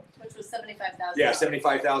Scholarship. So which was $75,000. Yeah,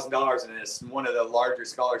 $75,000, and it's one of the larger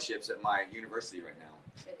scholarships at my university right now.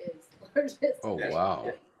 It is the largest. Oh,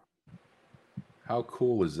 wow. How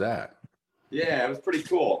cool is that? Yeah, it was pretty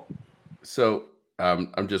cool. So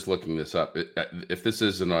I'm just looking this up. If this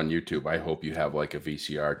isn't on YouTube, I hope you have like a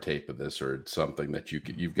VCR tape of this or something that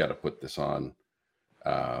you've got to put this on.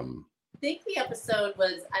 I think the episode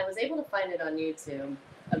I was able to find it on YouTube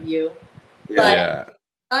of you. Yeah.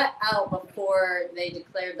 Cut out before they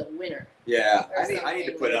declared the winner. Yeah, I need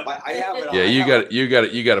to put it up. I have it on. Yeah, you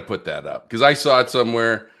got to put that up because I saw it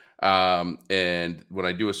somewhere. And when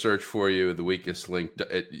I do a search for you, The Weakest Link,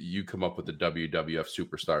 you come up with the WWF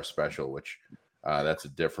Superstar Special, which that's a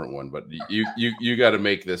different one. But you got to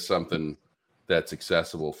make this something that's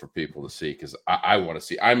accessible for people to see because I want to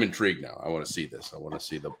see. I'm intrigued now. I want to see this. I want to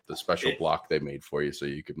see the special block they made for you so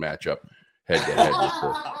you could match up head to head with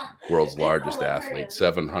the world's largest athlete,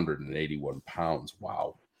 781 pounds.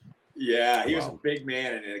 Wow. Yeah, he was a big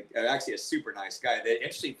man and actually a super nice guy. The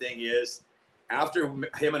interesting thing is, after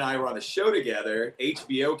him and I were on the show together,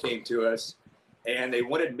 HBO came to us, and they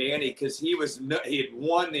wanted Manny because he had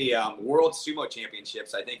won the World Sumo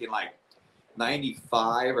Championships, I think in like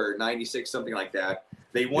 95 or 96, something like that.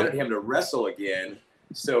 They wanted him to wrestle again,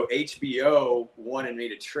 so HBO wanted me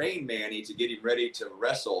to train Manny to get him ready to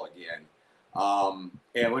wrestle again.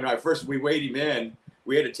 And when we weighed him in,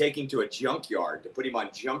 we had to take him to a junkyard to put him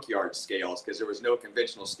on junkyard scales because there was no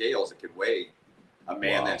conventional scales that could weigh a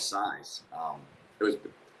man that size. It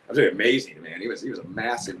was amazing, man. He was a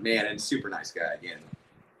massive man and super nice guy again.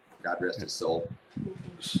 God rest his soul.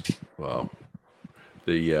 Well,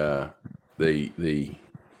 the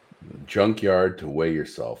junkyard to weigh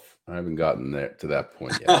yourself. I haven't gotten there to that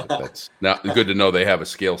point yet. But that's now good to know they have a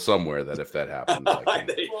scale somewhere that if that happens,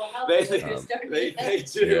 they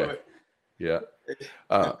do. Yeah.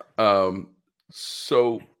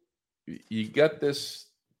 So you got this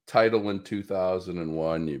title in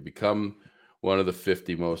 2001. You become one of the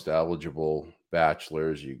 50 most eligible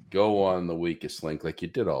bachelors. You go on The Weakest Link. Like you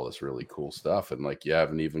did all this really cool stuff, and like you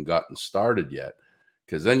haven't even gotten started yet.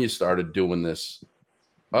 Because then you started doing this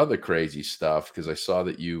other crazy stuff. Because I saw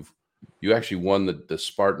that you actually won the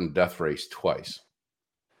Spartan Death Race twice.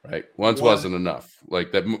 Right? Once wasn't enough.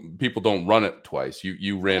 Like that, people don't run it twice.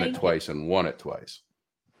 You ran it twice and won it twice.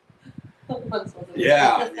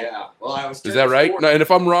 Yeah. Well, Is that right? No, and if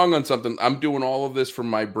I'm wrong on something, I'm doing all of this from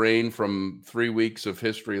my brain from 3 weeks of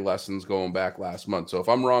history lessons going back last month. So if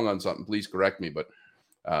I'm wrong on something, please correct me. But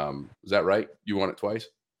is that right? You won it twice?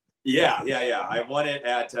 Yeah. I won it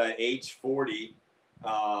at age 40.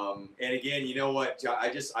 And again, you know what?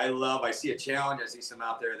 I see a challenge. I see some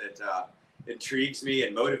out there that intrigues me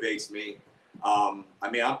and motivates me. I'm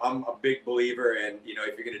a big believer in,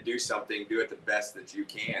 if you're going to do something, do it the best that you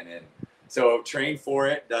can. And so train for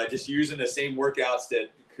it, just using the same workouts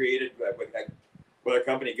that created with a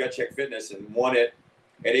company, Gut Check Fitness, and won it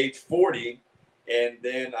at age 40. And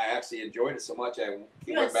then I actually enjoyed it so much.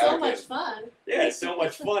 You had so much fun. Yeah, it's so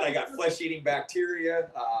much fun. I got flesh-eating bacteria.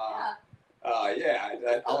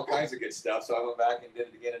 All kinds of good stuff. So I went back and did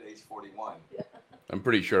it again at age 41. Yeah. I'm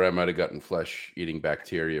pretty sure I might have gotten flesh-eating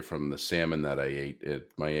bacteria from the salmon that I ate at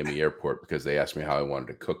Miami Airport because they asked me how I wanted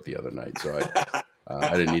to cook the other night. So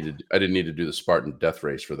I didn't need to do the Spartan death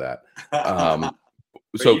race for that.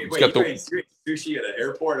 So you ate sushi at an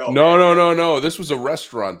airport? Oh, no. This was a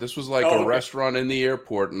restaurant. This was like a restaurant in the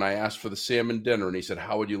airport, and I asked for the salmon dinner, and he said,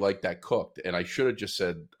 "How would you like that cooked?" And I should have just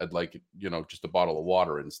said, "I'd like, just a bottle of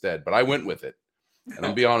water instead." But I went with it, and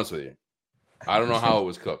I'll be honest with you, I don't know how it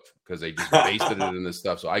was cooked because they just basted it in this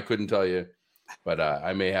stuff, so I couldn't tell you. But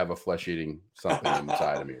I may have a flesh-eating something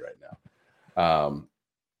inside of me right now.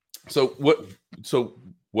 So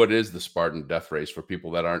what is the Spartan death race for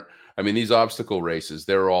people that aren't? I mean, these obstacle races,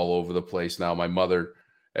 they're all over the place now. My mother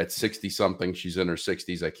at 60 something, she's in her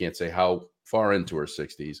 60s. I can't say how far into her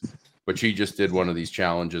 60s, but she just did one of these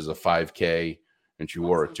challenges, a 5K, and she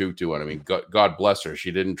wore a tutu. And I mean, God bless her.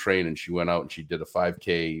 She didn't train, and she went out and she did a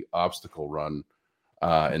 5K obstacle run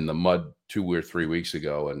in the mud 2 or 3 weeks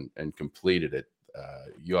ago and completed it.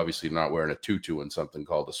 You obviously not wearing a tutu in something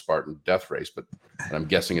called a Spartan death race, but I'm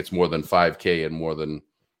guessing it's more than 5K and more than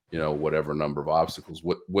whatever number of obstacles.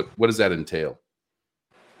 What does that entail?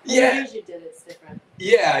 Yeah, you did it's different.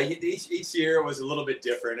 Yeah, each year was a little bit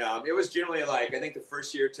different. It was generally I think the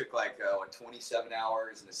first year took 27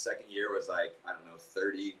 hours, and the second year was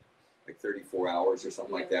 34 hours or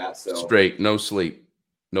something like that. So straight, no sleep,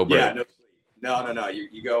 no break. Yeah, no.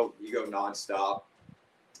 You go nonstop.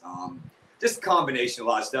 Just a combination of a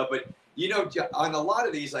lot of stuff, but on a lot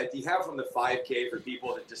of these, you have from the 5K for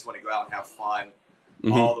people that just want to go out and have fun.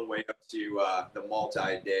 Mm-hmm. All the way up to the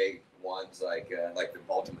multi-day ones like the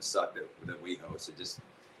Ultimate Suck that we host. It just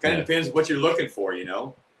kind of depends what you're looking for,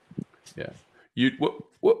 Yeah.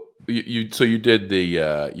 So you did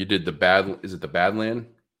the Badland?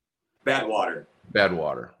 Badwater.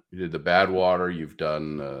 Badwater. You did the Badwater. You've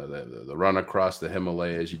done the run across the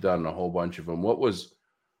Himalayas. You've done a whole bunch of them. What was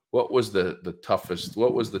the toughest?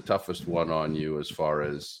 What was the toughest one on you as far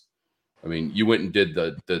as? I mean, you went and did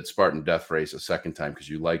the Spartan death race a second time because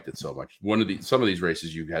you liked it so much. Some of these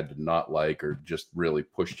races you had to not like or just really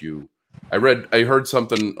pushed you. I heard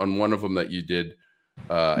something on one of them that you did.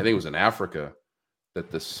 I think it was in Africa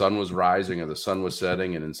that the sun was rising or the sun was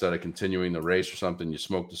setting, and instead of continuing the race or something, you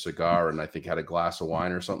smoked a cigar and I think had a glass of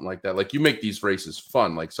wine or something like that. Like you make these races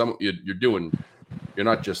fun. Like you're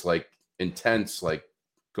not just intense,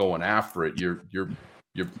 going after it. You're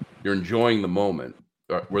enjoying the moment.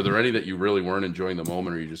 Were there any that you really weren't enjoying the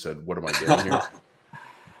moment, or you just said, "What am I doing here?"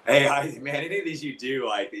 Hey, any of these you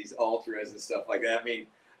do, these ultras and stuff like that. I mean,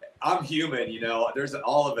 I'm human, There's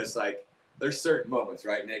all of us, there's certain moments,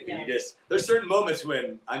 right, Nick? Yeah. And there's certain moments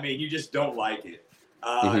when, you just don't like it.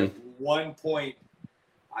 One point,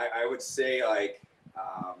 I would say,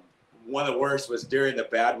 one of the worst was during the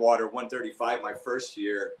Badwater 135, my first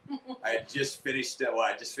year. I had just finished up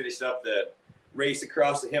the race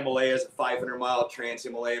across the Himalayas, a 500-mile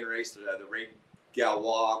trans-Himalayan race, the Ray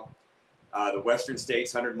Galwa, the Western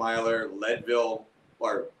States 100-miler, Leadville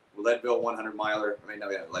 100-miler.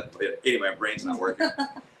 Anyway, my brain's not working.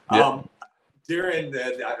 During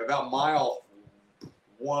about mile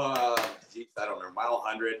mile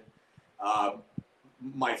 100,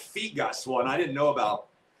 my feet got swollen. I didn't know about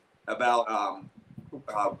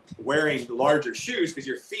wearing larger shoes because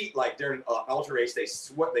your feet, during ultra race, they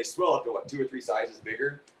swell up to 2 or 3 sizes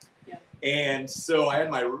bigger. Yeah. And so I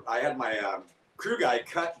had my crew guy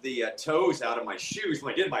cut the toes out of my shoes.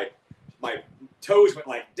 When I did, my toes went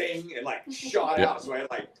ding and shot out. So I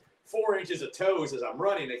had 4 inches of toes as I'm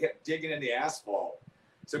running. They kept digging in the asphalt.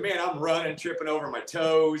 So man, I'm running, tripping over my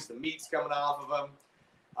toes. The meat's coming off of them.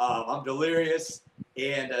 I'm delirious.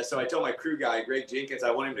 And so I told my crew guy, Greg Jenkins,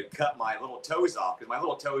 I want him to cut my little toes off because my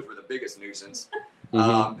little toes were the biggest nuisance.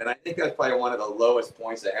 And I think that's probably one of the lowest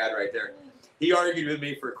points I had right there. He argued with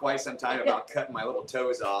me for quite some time about cutting my little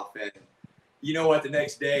toes off. And you know what? The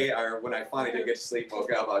next day, or when I finally did get to sleep,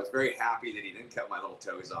 woke up, I was very happy that he didn't cut my little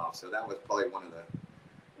toes off. So that was probably one of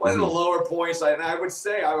the lower points. And I would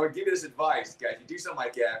say, I would give you this advice, guys. You do something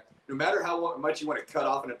like that, no matter how much you want to cut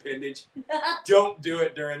off an appendage, don't do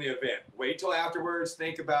it during the event. Wait till afterwards,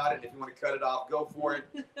 think about it. If you want to cut it off, go for it.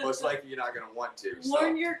 Most likely you're not going to want to.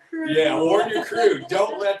 Warn your crew. Yeah, warn your crew.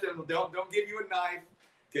 Don't let them, don't give you a knife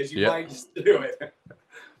because you might just do it.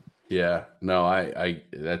 Yeah, no, I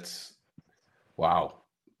that's, wow.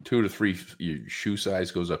 2 to 3, your shoe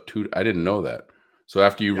size goes up 2. I didn't know that. So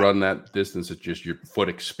after you run that distance, it's just your foot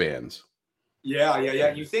expands.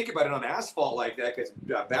 Yeah. You think about it on asphalt like that, because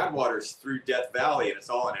Badwater's through Death Valley and it's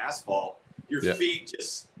all on asphalt. Your feet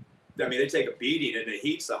just, I mean, they take a beating, and the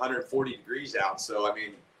heat's 140 degrees out. So, I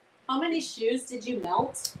mean. How many shoes did you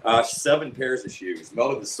melt? 7 pairs of shoes.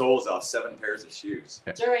 Melted the soles off 7 pairs of shoes.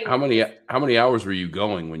 During how many hours were you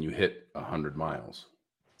going when you hit 100 miles?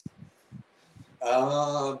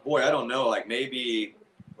 Boy, I don't know. Like maybe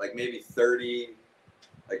 30.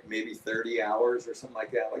 Like maybe 30 hours or something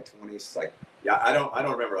like that, like 20. Like, yeah, I don't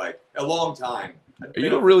remember. Like a long time. Are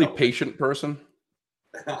you a really patient person?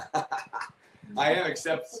 I am,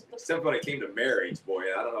 except when it came to marriage, boy.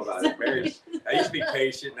 I don't know about it. Marriage. I used to be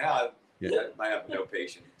patient. Now I have no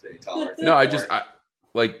patience, any tolerance. No, I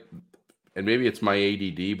like, and maybe it's my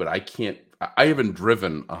ADD, but I can't. I haven't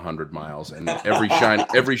driven 100 miles, and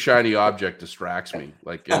every shiny object distracts me,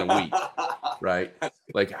 like in a week, right?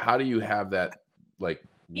 Like, how do you have that, like,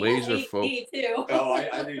 laser focus? Oh,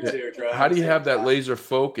 I do too. How do you have that laser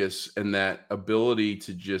focus and that ability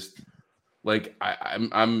to just, like,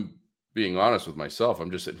 I'm being honest with myself.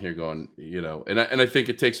 I'm just sitting here going, you know, and I think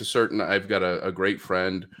it takes a certain. I've got a great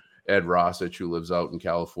friend, Ed Rossich, who lives out in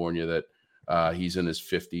California, that he's in his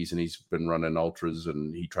 50s and he's been running ultras,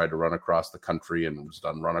 and he tried to run across the country and was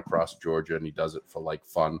done run across Georgia, and he does it for like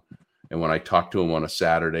fun. And when I talk to him on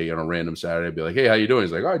a random Saturday, I'd be like, hey, how you doing?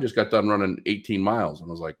 He's like, oh, I just got done running 18 miles. And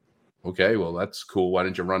I was like, okay, well, that's cool. Why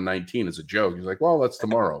didn't you run 19 as a joke? He's like, well, that's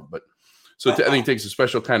tomorrow. But so I think it takes a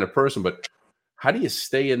special kind of person. But how do you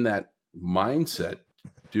stay in that mindset?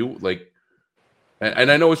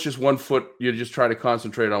 And I know it's just one foot. You just try to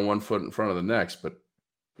concentrate on one foot in front of the next, but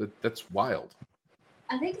that's wild.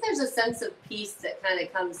 I think there's a sense of peace that kind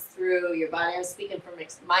of comes through your body. I'm speaking from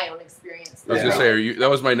my own experience. I was going to say, that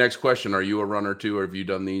was my next question. Are you a runner too, or have you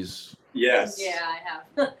done these? Yes. Yeah, I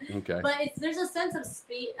have. Okay. But there's a sense of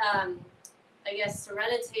I guess,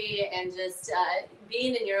 serenity and just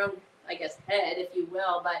being in your own, I guess, head, if you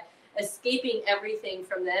will, but escaping everything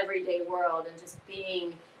from the everyday world and just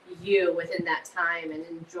being you within that time and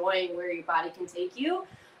enjoying where your body can take you.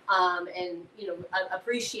 And, you know,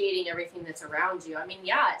 appreciating everything that's around you. I mean,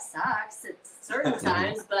 yeah, it sucks at certain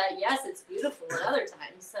times, but yes, it's beautiful at other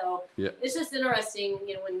times. So It's just interesting,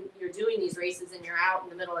 you know, when you're doing these races and you're out in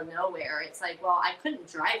the middle of nowhere, it's like, well, I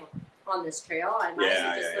couldn't drive on this trail. I might as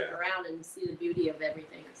well just look around and see the beauty of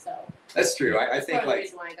everything. So that's true. I think, that's the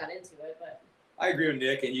reason why I got into it, but. I agree with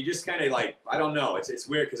Nick, and you just kind of like, I don't know, it's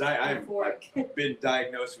weird because I've been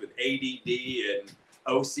diagnosed with ADD and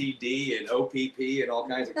OCD and OPP and all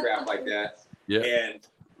kinds of crap like that. Yeah. And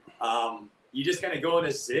you just kind of go in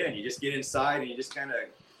a zen. You just get inside and you just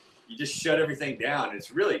shut everything down. And it's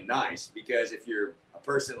really nice because if you're a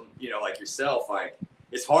person, you know, like yourself, like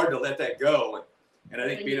it's hard to let that go. And I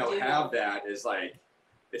think being able to have that is like,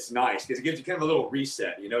 it's nice because it gives you kind of a little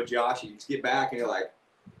reset. You know, Josh, you just get back and you're like,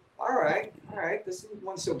 all right, this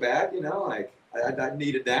wasn't so bad. You know, like I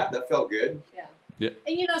needed that. That felt good. Yeah. Yeah.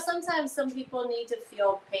 And you know, sometimes some people need to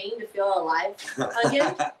feel pain to feel alive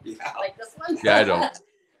again. Like this one. Yeah, I don't.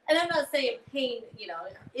 And I'm not saying pain, you know,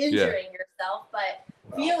 injuring yourself, but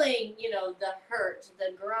feeling, you know, the hurt,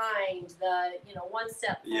 the grind, the, you know, one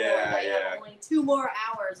step forward. Have only 2 more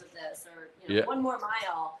hours of this, or, you know, 1 more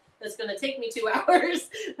mile that's going to take me 2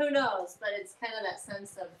 hours. Who knows? But it's kind of that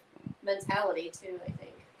sense of mentality too, I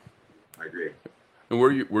think. I agree. And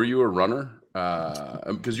were you a runner?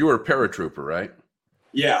 Because you were a paratrooper, right?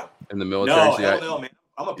 Yeah. In the military. No, hell no, man.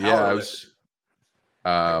 I'm a powerlifter. Yeah, I was.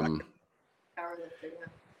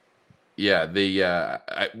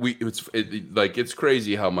 It's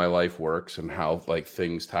crazy how my life works and how like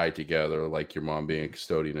things tie together. Like your mom being a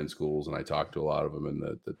custodian in schools, and I talked to a lot of them, and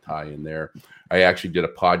the tie in there. I actually did a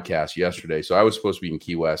podcast yesterday, so I was supposed to be in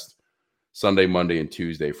Key West Sunday, Monday, and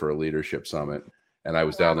Tuesday for a leadership summit, and I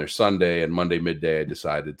was down there Sunday, and Monday midday I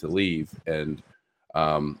decided to leave, and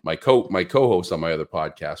my co-host on my other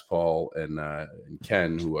podcast, Paul and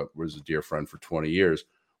Ken, who was a dear friend for 20 years,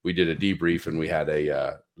 we did a debrief, and we had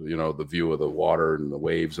the view of the water and the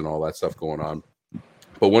waves and all that stuff going on.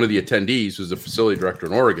 But one of the attendees, who's the facility director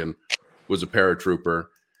in Oregon, was a paratrooper,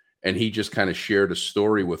 and he just kind of shared a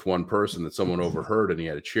story with one person that someone overheard, and he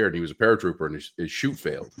had it shared. And he was a paratrooper, and his chute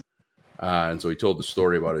failed. And so he told the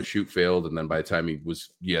story about his chute failed, and then by the time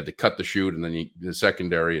he had to cut the chute, and then the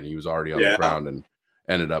secondary, and he was already on the ground and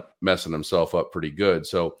ended up messing himself up pretty good.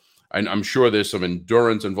 So I'm sure there's some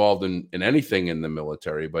endurance involved in anything in the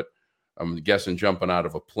military, but I'm guessing jumping out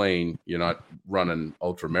of a plane, you're not running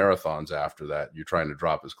ultra marathons after that. You're trying to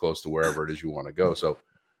drop as close to wherever it is you want to go. So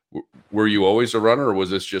were you always a runner, or was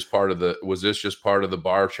this just part of the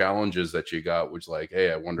bar challenges that you got, which like,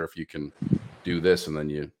 hey, I wonder if you can do this, and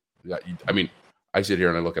then I sit here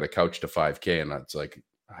and I look at a couch to 5K, and it's like,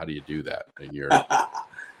 how do you do that? And you're,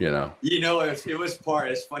 you know, it's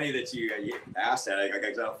funny that you asked that. I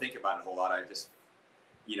don't think about it a whole lot. I just,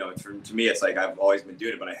 to me, it's like I've always been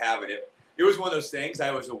doing it, but I haven't. It was one of those things. I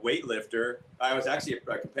was a weightlifter. I was actually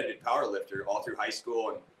a competitive power lifter all through high school,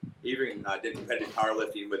 and even did competitive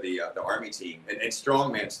powerlifting with the Army team and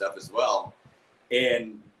strongman stuff as well.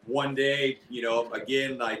 And one day,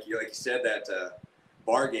 again, like you said, that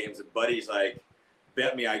bar games, the buddies like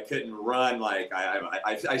bet me I couldn't run like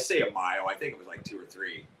I say a mile. I think it was like 2 or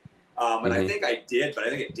 3. And I think I did, but I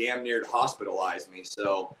think it damn near hospitalized me.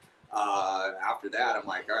 So after that, I'm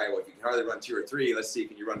like, all right, well, if you can hardly run 2 or 3, let's see,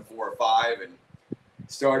 can you run 4 or 5? And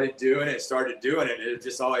started doing it. It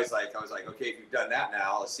just always like, I was like, okay, if you've done that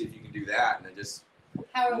now, let's see if you can do that. And then just.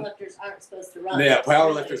 Powerlifters aren't supposed to run. Yeah,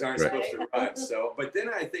 powerlifters aren't supposed to run. So, but then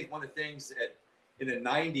I think one of the things in the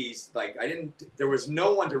 90s, like there was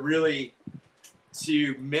no one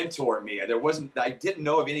to mentor me. I didn't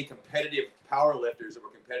know of any competitive powerlifters that were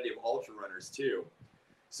competitive ultra runners too.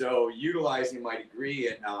 So utilizing my degree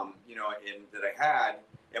and that I had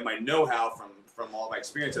and my know-how from all my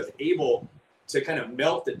experience, I was able to kind of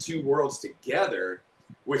melt the two worlds together,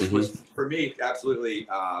 which was for me absolutely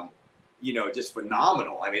just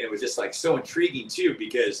phenomenal. I mean, it was just like so intriguing too,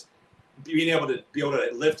 because being able to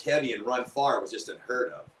lift heavy and run far was just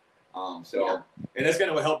unheard of. And that's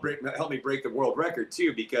going to help me break the world record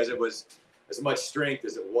too, because it was as much strength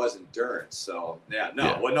as it was endurance. So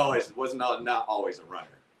it wasn't not always a runner.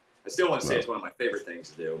 I still want to say it's one of my favorite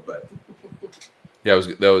things to do, but yeah,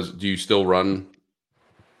 do you still run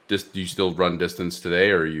distance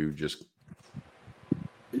today, or are you just?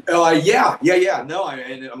 Yeah. No,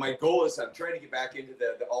 and my goal is I'm trying to get back into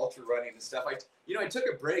the ultra running and stuff. I took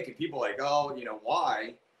a break, and people are like, oh,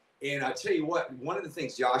 why? And I'll tell you what, one of the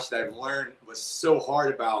things, Josh, that I've learned was so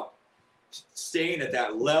hard about staying at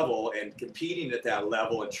that level and competing at that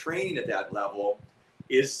level and training at that level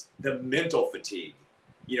is the mental fatigue.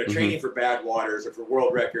 Training for Badwaters or for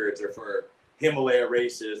world records or for Himalaya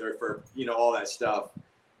races or for, all that stuff.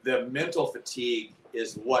 The mental fatigue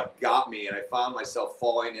is what got me, and I found myself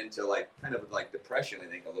falling into kind of depression, I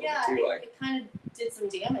think, a little bit too. It kind of did some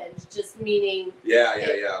damage, just meaning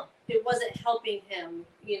it wasn't helping him,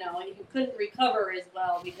 he couldn't recover as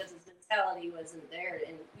well because his mentality wasn't there,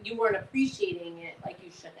 and you weren't appreciating it like you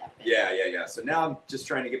should have been. Yeah. So now I'm just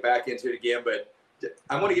trying to get back into it again, but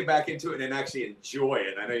I want to get back into it and actually enjoy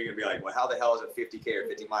it. I know you're going to be like, well, how the hell is a 50K or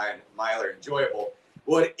 50 miler enjoyable?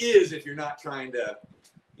 Well, it is if you're not trying to,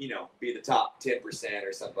 be the top 10%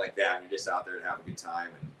 or something like that. And you're just out there to have a good time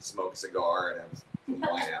and smoke a cigar and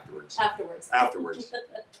have wine afterwards.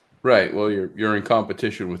 Right. Well, you're in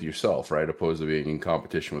competition with yourself, right? Opposed to being in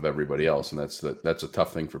competition with everybody else. And that's a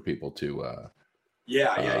tough thing for people to,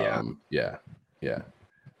 Yeah.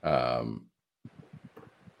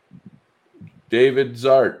 David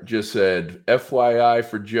Zart just said, FYI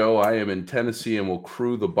for Joe, I am in Tennessee and will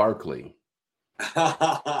crew the Barkley.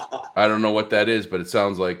 I don't know what that is, but it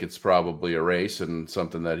sounds like it's probably a race and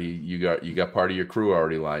something that you got part of your crew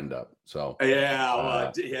already lined up. So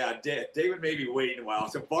David may be waiting a while.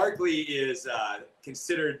 So Barkley is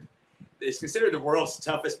considered the world's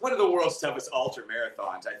toughest, one of the world's toughest ultra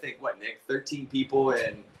marathons. I think 13 people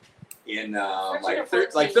in 13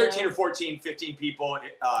 or 14, 15 people,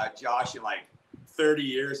 Josh, in 30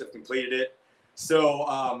 years have completed it. So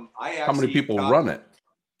how many people run it?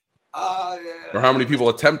 Or how many people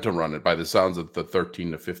attempt to run it by the sounds of the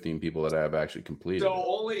 13 to 15 people that have actually completed it?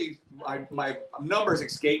 Only my numbers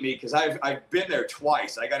escape me because I've been there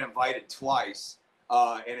twice. I got invited twice,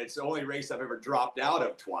 and it's the only race I've ever dropped out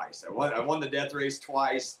of twice. I won the death race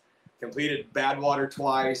twice, completed Badwater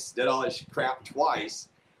twice, did all this crap twice,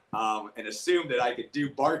 and assumed that I could do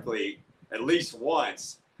Barkley at least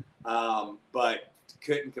once, but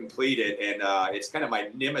couldn't complete it, and it's kind of my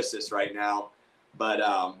nemesis right now. But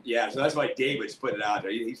so that's why David's putting it out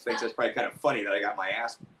there. He thinks that's probably kind of funny that I got my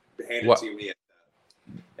ass handed to me.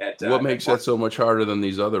 What makes that so much harder than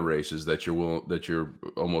these other races that you're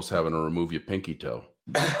almost having to remove your pinky toe?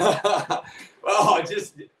 Well,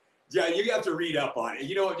 you have to read up on it. If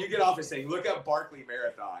you get off this thing, look up Barkley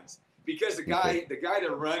marathons, because the guy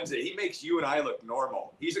that runs it, he makes you and I look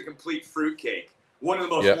normal. He's a complete fruitcake. One of the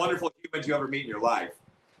most wonderful humans you ever meet in your life.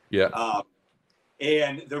 Yeah.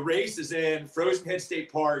 And the race is in Frozen Head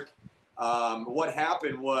State Park. What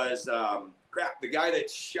happened was, the guy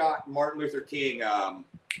that shot Martin Luther King, what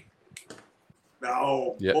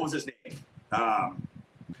was his name? I'm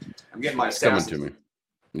getting my stats coming to me.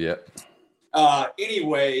 Yeah.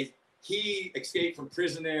 Anyway, he escaped from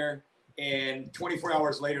prison there, And 24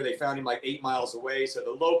 hours later, they found him like 8 miles away. So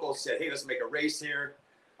the locals said, hey, let's make a race here.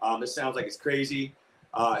 This sounds like it's crazy.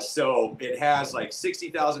 So it has like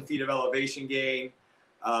 60,000 feet of elevation gain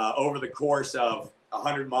over the course of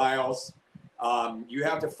 100 miles. You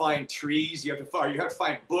have to find trees. You have to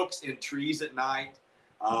find books in trees at night.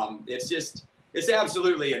 It's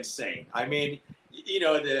absolutely insane. I mean,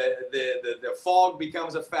 the fog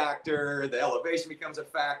becomes a factor. The elevation becomes a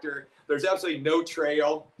factor. There's absolutely no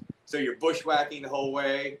trail. So you're bushwhacking the whole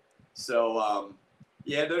way. So,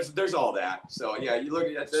 there's all that. So yeah, you look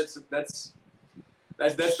at that's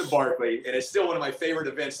the Barkley, and it's still one of my favorite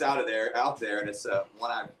events out there, and it's one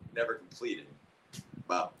I've never completed.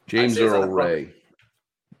 Well, James Earl Ray.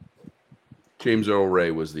 James Earl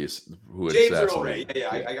Ray was who James assassinated. Earl Ray.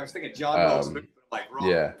 Yeah. I was thinking John Wilkes, like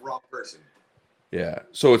wrong person. Yeah.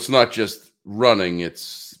 So it's not just running;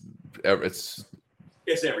 it's everything.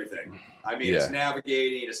 I mean, it's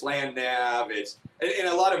navigating, it's land nav, and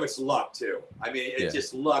a lot of it's luck too. I mean, it's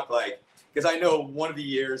just luck, because I know one of the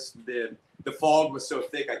years the fog was so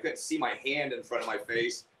thick I couldn't see my hand in front of my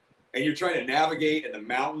face, and you're trying to navigate in the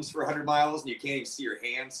mountains for 100 miles and you can't even see your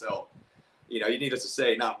hand. So, you needless to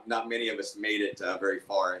say, not many of us made it very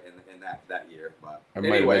far in that year. But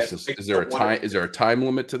anyway, is there a time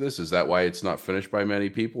limit to this? Is that why it's not finished by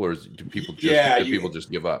many people, or do people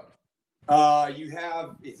just give up?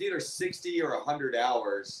 It's either 60 or 100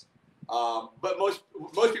 hours, but most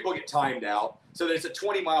people get timed out. So there's a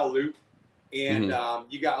 20-mile loop, and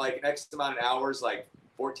you got like an X amount of hours, like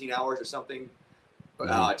 14 hours or something,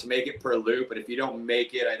 to make it per loop. And if you don't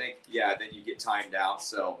make it, I think then you get timed out.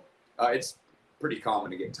 So it's pretty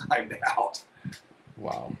common to get timed out.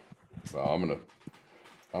 Wow. Well, I'm gonna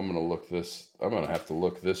look this. I'm gonna have to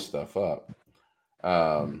look this stuff up.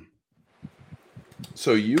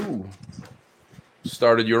 So you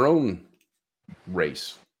started your own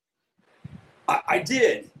race. I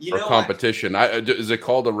did. Competition. Is it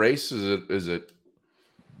called a race? Is it?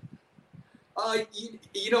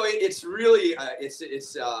 It's really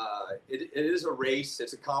it is a race.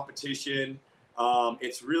 It's a competition.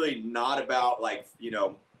 It's really not about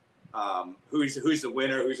who's the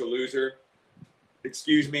winner, who's the loser.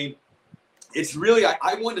 Excuse me. It's really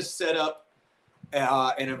I wanted to set up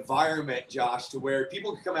an environment, Josh, to where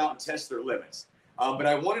people could come out and test their limits. But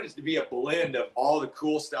I wanted it to be a blend of all the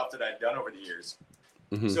cool stuff that I've done over the years.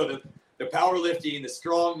 Mm-hmm. So the powerlifting, the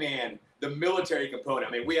strongman, the military component.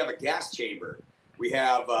 I mean, we have a gas chamber. We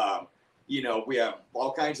have, we have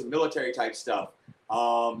all kinds of military type stuff.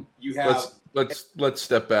 You have. Let's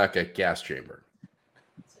step back at gas chamber.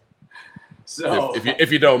 So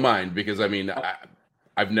if you don't mind, because I mean,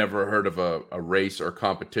 I've never heard of a race or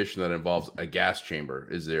competition that involves a gas chamber.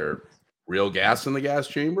 Is there real gas in the gas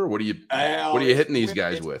chamber? What are you hitting these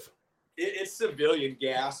guys with? It's civilian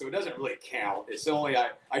gas, so it doesn't really count. It's only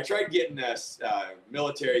I tried getting this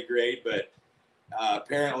military grade, but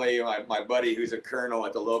apparently my buddy, who's a colonel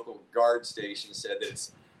at the local guard station, said that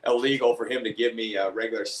it's illegal for him to give me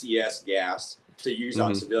regular CS gas to use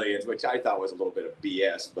on civilians, which I thought was a little bit of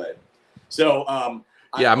BS. But so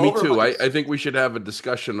me too. I think we should have a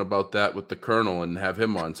discussion about that with the colonel and have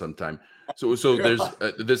him on sometime. So there's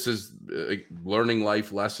this is learning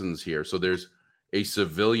life lessons here. So there's a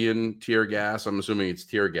civilian tear gas. I'm assuming it's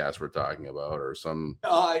tear gas we're talking about, or some.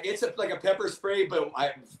 It's like a pepper spray, but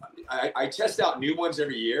I test out new ones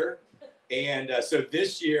every year, and so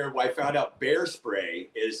this year I found out bear spray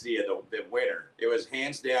is the winner. It was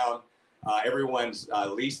hands down everyone's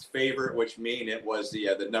least favorite, which mean it was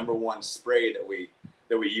the number one spray that we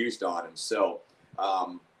used on him. So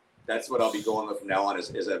that's what I'll be going with from now on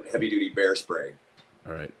is a heavy duty bear spray.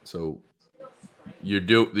 All right. So you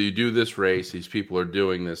do this race. These people are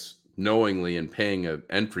doing this knowingly and paying an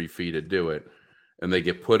entry fee to do it, and they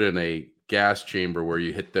get put in a gas chamber where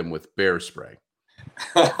you hit them with bear spray.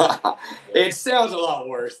 It sounds a lot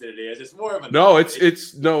worse than it is. It's more of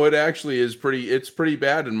a it actually is pretty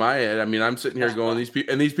bad in my head. I mean, I'm sitting here going,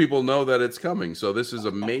 these people know that it's coming. So this is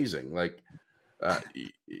amazing. Like,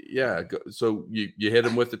 so you hit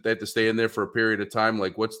them with it. They have to stay in there for a period of time.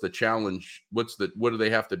 Like, what's the challenge? What do they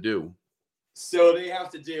have to do? So they have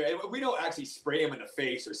to do, and we don't actually spray them in the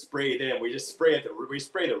face or spray them. We just spray we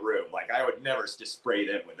spray the room. Like, I would never just spray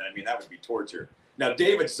them with it. I mean, that would be torture. Now,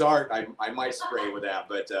 David Zart, I might spray with that,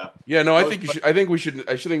 but I think we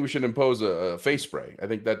should impose a face spray. I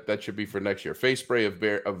think that should be for next year. Face spray of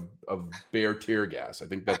bear tear gas. I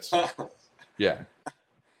think that's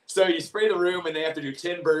So you spray the room, and they have to do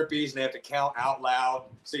 10 burpees, and they have to count out loud.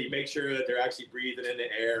 So you make sure that they're actually breathing in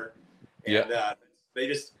the air. And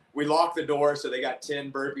we lock the door, so they got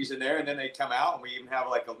 10 burpees in there, and then they come out, and we even have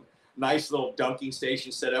like nice little dunking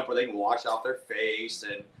station set up where they can wash off their face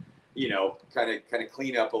and, you know, kind of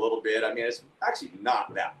clean up a little bit. I mean, it's actually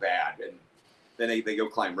not that bad. And then they go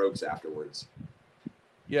climb ropes afterwards.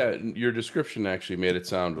 Yeah, your description actually made it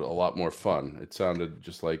sound a lot more fun. It sounded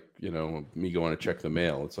just like, you know, me going to check the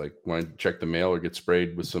mail. It's like, want to check the mail or get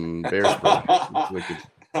sprayed with some bear spray?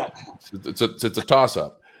 It's a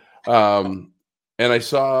toss-up. And I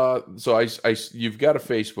saw, you've got a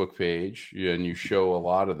Facebook page and you show a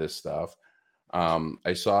lot of this stuff.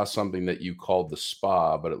 I saw something that you called the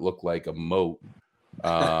spa, but it looked like a moat.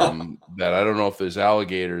 That I don't know if there's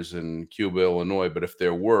alligators in Cuba, Illinois, but if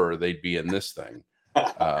there were, they'd be in this thing.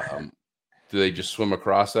 Do they just swim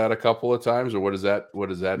across that a couple of times, or what does that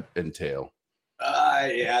entail?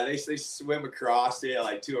 Yeah, they swim across it at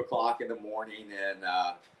like 2:00 in the morning, and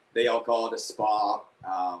they all call it a spa.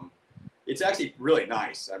 It's actually really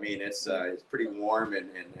nice. I mean, it's pretty warm, and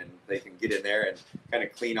they can get in there and kind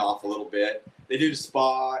of clean off a little bit. They do the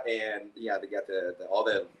spa, and yeah, they got there's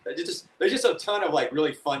just a ton of like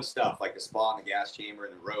really fun stuff, like the spa and the gas chamber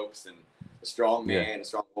and the ropes and the strong man, and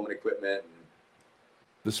strong woman equipment.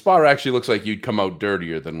 The spa actually looks like you'd come out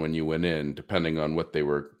dirtier than when you went in, depending on what they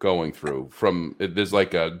were going through. There's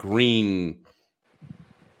like a green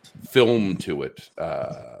film to it,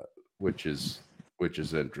 which is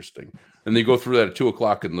interesting. And they go through that at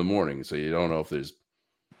 2:00 in the morning, so you don't know if there's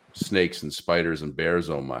snakes and spiders and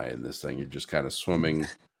bears oh my in this thing. You're just kind of swimming.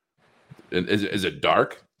 And is it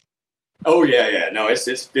dark? Oh yeah. No, it's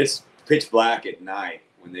pitch black at night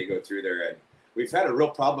when they go through there. And we've had a real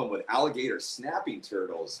problem with alligator snapping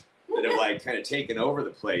turtles that have like kind of taken over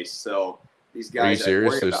the place. So these guys, are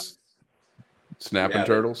you serious? There's snapping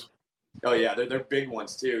turtles? Oh yeah, they're big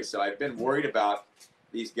ones too. So I've been worried about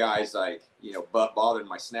these guys, like, you know, bothering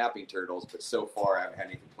my snapping turtles, but so far I haven't had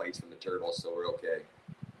any complaints from the turtles, so we're okay.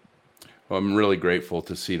 Well, I'm really grateful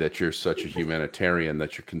to see that you're such a humanitarian,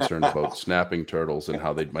 that you're concerned about snapping turtles and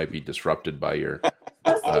how they might be disrupted by your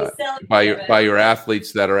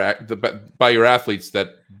athletes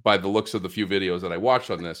that by the looks of the few videos that I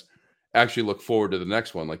watched on this actually look forward to the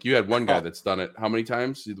next one. Like you had one guy that's done it how many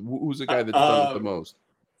times? Who's the guy that's done it the most?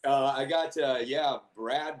 I got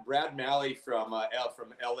Brad Malley from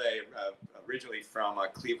LA, originally from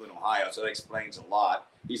Cleveland, Ohio. So that explains a lot.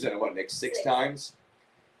 He's done it, Nick, 6 times?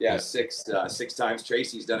 Yeah, 6 times.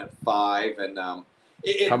 Tracy's done it 5, and how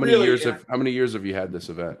many years have you had this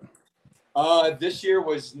event? This year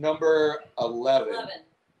was number 11.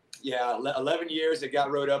 Yeah, 11 years. It got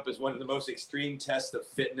wrote up as one of the most extreme tests of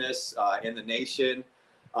fitness in the nation.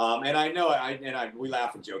 And I know, we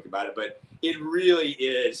laugh and joke about it, but it really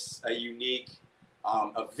is a unique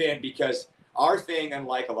event, because our thing,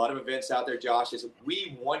 unlike a lot of events out there, Josh, is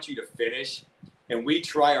we want you to finish, and we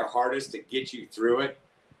try our hardest to get you through it.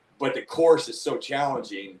 But the course is so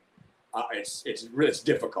challenging, it's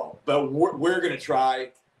difficult. But we're going to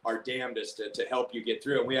try our damnedest to help you get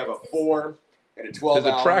through. And we have a 4 and a 12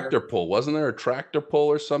 There's a tractor pull. Wasn't there a tractor pull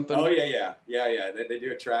or something? Oh yeah. They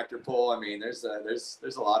do a tractor pull. I mean, there's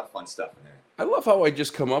a lot of fun stuff in there. I love how I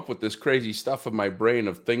just come up with this crazy stuff in my brain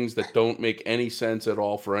of things that don't make any sense at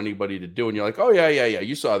all for anybody to do. And you're like, oh yeah.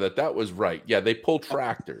 You saw that. That was right. Yeah, they pull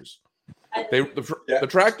tractors. The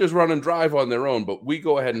tractors run and drive on their own, but we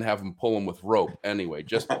go ahead and have them pull them with rope anyway,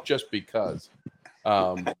 just because.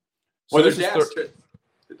 So this is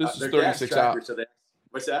 36 hours. So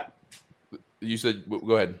what's that? You said,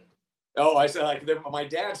 go ahead. Oh, I said, like, my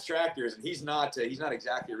dad's tractors, and he's not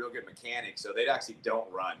exactly a real good mechanic, so they actually don't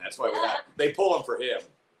run. That's why they pull them for him.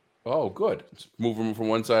 Oh, good. Move them from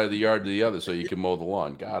one side of the yard to the other so you can mow the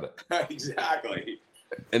lawn. Got it. Exactly.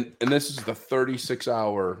 And this is the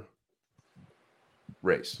 36-hour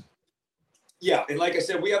race. Yeah, and like I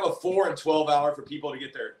said, we have a 4 and 12 hour for people to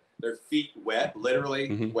get their feet wet,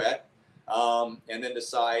 literally wet, and then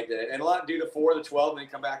decide. And a lot do the 4, the 12, and then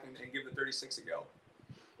come back and give the 36 a go.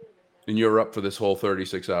 And you're up for this whole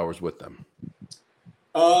 36 hours with them?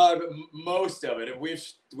 Most of it.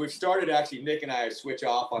 We've started, actually, Nick and I switch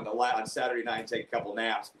off on Saturday night and take a couple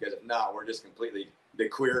naps, because if not, we're just completely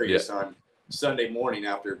delirious on Sunday morning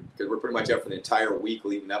because we're pretty much up for the entire week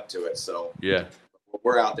leading up to it. So yeah,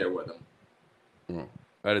 we're out there with them. Oh,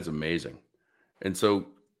 that is amazing. And so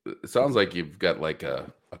it sounds like you've got like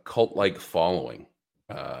a cult-like following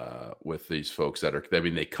with these folks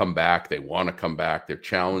they come back, they want to come back, they're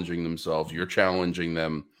challenging themselves, you're challenging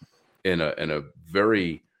them in a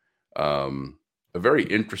very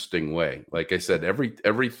interesting way. Like I said,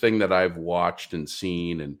 everything that I've watched and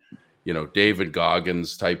seen, and David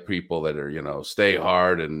Goggins type people that are stay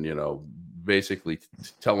hard and basically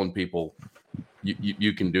telling people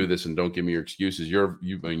you can do this and don't give me your excuses.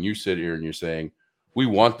 You sit here and you're saying, we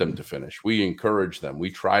want them to finish. We encourage them.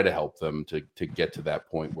 We try to help them to get to that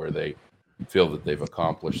point where they feel that they've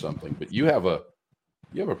accomplished something. But you have a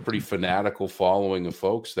pretty fanatical following of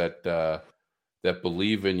folks that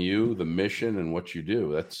believe in you, the mission, and what you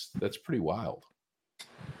do. That's pretty wild.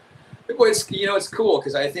 Well, it's cool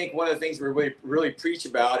because I think one of the things we really preach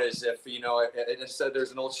about is if, it said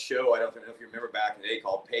there's an old show, I don't know if you remember back in the day,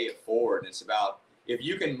 called Pay It Forward. And it's about if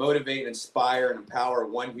you can motivate, inspire, and empower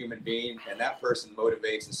one human being, and that person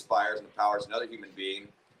motivates, inspires, and empowers another human being,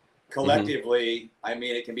 collectively, I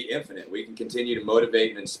mean, it can be infinite. We can continue to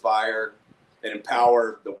motivate and inspire and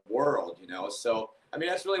empower the world, So, I mean,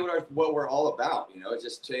 that's really what we're all about,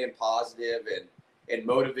 just staying positive and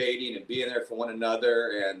motivating and being there for one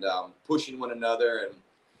another and pushing one another. And,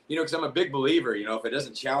 because I'm a big believer, if it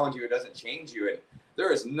doesn't challenge you, it doesn't change you. And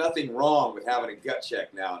there is nothing wrong with having a gut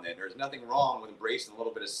check now and then. There's nothing wrong with embracing a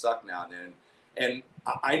little bit of suck now and then. And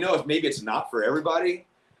I know maybe it's not for everybody,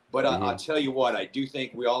 but I'll tell you what, I do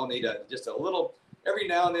think we all need just a little, every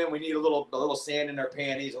now and then we need a little sand in our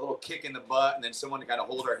panties, a little kick in the butt, and then someone to kind of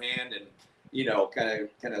hold our hand and,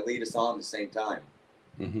 kind of lead us on at the same time.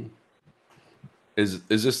 Mm-hmm. Is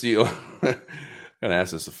this the? I'm gonna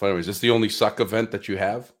ask this the funny way. Is this the only suck event that you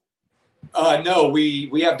have? No,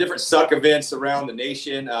 we have different suck events around the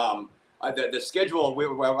nation. The schedule,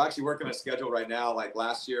 we're actually working on a schedule right now. Like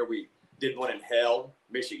last year, we did one in Hell,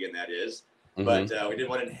 Michigan, that is. But we did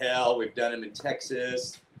one in Hell. We've done them in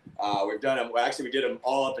Texas. We've done them. Well, actually, we did them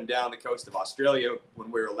all up and down the coast of Australia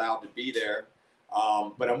when we were allowed to be there.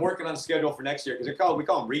 But I'm working on a schedule for next year because we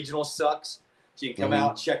call them regional sucks. So you can come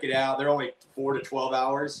out, check it out. They're only 4 to 12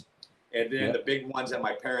 hours. And then the big ones at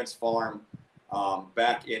my parents' farm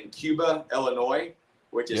back in Cuba, Illinois,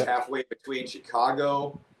 which is halfway between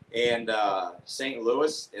Chicago and St.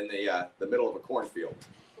 Louis in the middle of a cornfield.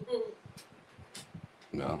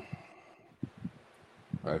 No.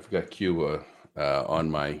 I've got Cuba on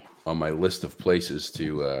my list of places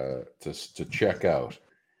to check out.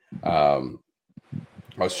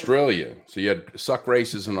 Australia. So you had suck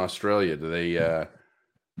races in Australia. Do they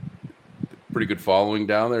pretty good following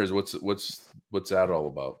down there? What's that all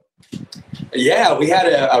about? Yeah, we had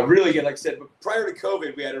a really good, like I said, prior to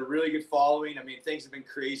COVID, we had a really good following. I mean, things have been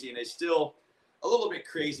crazy, and it's still a little bit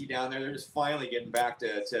crazy down there. They're just finally getting back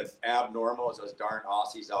to abnormal as those darn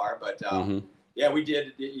Aussies are. But yeah, we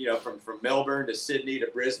did, from Melbourne to Sydney to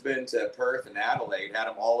Brisbane to Perth and Adelaide, had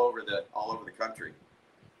them all over the country.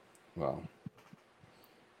 Wow.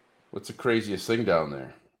 What's the craziest thing down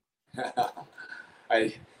there?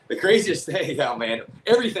 The craziest thing, man,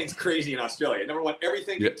 everything's crazy in Australia. Number one,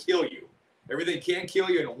 everything can kill you. Everything can kill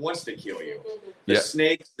you and it wants to kill you. The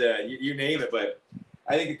snakes, you name it. But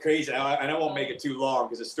I think it's crazy, and I won't make it too long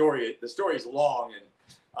because the story is long, and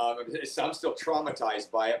I'm still traumatized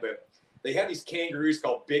by it. But they have these kangaroos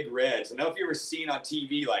called big reds. I don't know if you ever seen on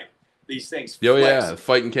TV like these things. Oh yeah,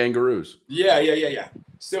 fighting kangaroos. Yeah.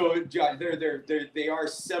 So they are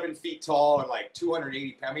 7 feet tall and like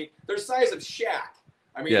 280 pounds. I mean, they're the size of Shaq.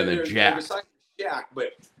 I mean, they're jacked. The size of Shaq,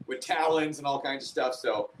 but with talons and all kinds of stuff.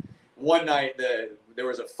 So one night there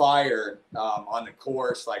was a fire on the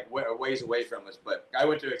course, like a ways away from us. But I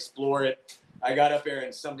went to explore it. I got up there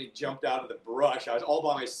and something jumped out of the brush. I was all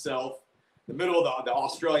by myself, in the middle of the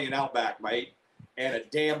Australian outback, mate, and a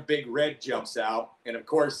damn big red jumps out. And of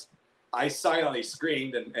course, I silently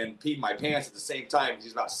screamed and peed my pants at the same time.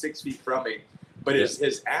 He's about 6 feet from me, but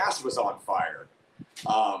his ass was on fire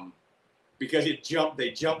because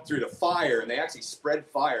they jumped through the fire, and they actually spread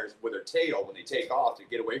fires with their tail when they take off to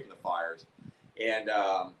get away from the fires. And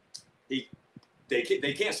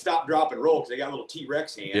they can't stop, drop, and roll because they got little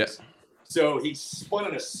T-Rex hands. Yeah. So he spun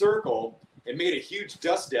in a circle and made a huge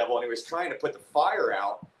dust devil, and he was trying to put the fire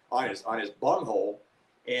out on his bunghole.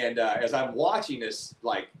 And as I'm watching this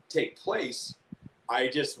take place, I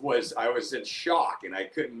was in shock and I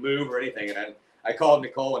couldn't move or anything. And I called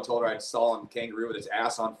Nicole and told her I saw a kangaroo with his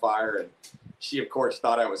ass on fire, and she of course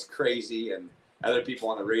thought I was crazy, and other people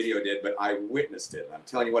on the radio did, but I witnessed it. And I'm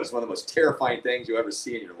telling you what, it's one of the most terrifying things you ever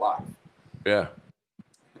see in your life. Yeah.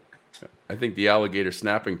 I think the alligator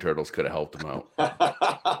snapping turtles could have helped him out.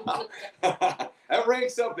 That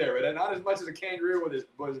ranks up there, but not as much as a kangaroo with his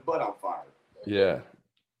butt on fire. Yeah.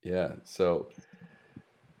 So,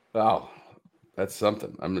 wow, that's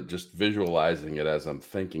something. I'm just visualizing it as I'm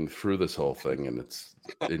thinking through this whole thing, and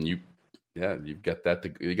you've got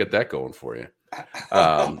that going for you.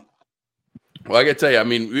 Well, I got to tell you, I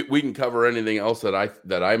mean, we can cover anything else that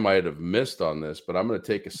I might have missed on this, but I'm going to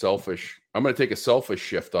take a selfish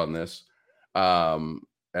shift on this,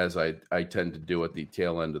 as I tend to do at the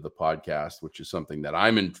tail end of the podcast, which is something that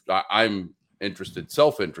I'm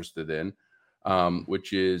self-interested in.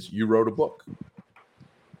 which is you wrote a book.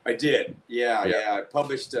 I did. Yeah. I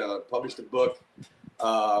published a book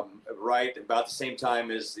right about the same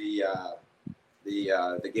time as the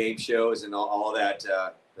game shows and all that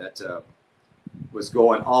was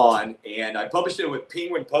going on. And I published it with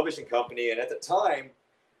Penguin Publishing Company. And at the time,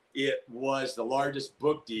 it was the largest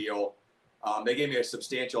book deal. They gave me a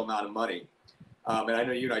substantial amount of money. And I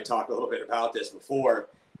know you and I talked a little bit about this before.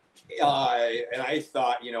 And I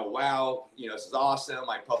thought, wow, this is awesome.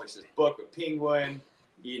 I published this book with Penguin.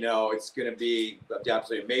 It's going to be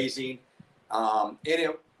absolutely amazing. And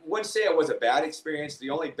it wouldn't say it was a bad experience. The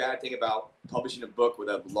only bad thing about publishing a book with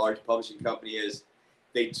a large publishing company is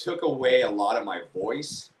they took away a lot of my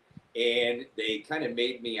voice, and they kind of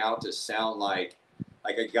made me out to sound like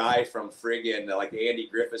a guy from friggin' like the Andy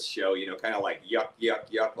Griffith Show, kind of like yuck,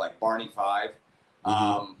 yuck, yuck, like Barney Five.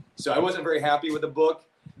 So I wasn't very happy with the book.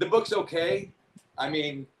 The book's okay. I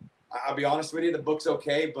mean, I'll be honest with you, the book's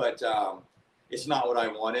okay, but it's not what I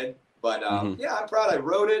wanted. But yeah, I'm proud I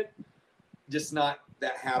wrote it. Just not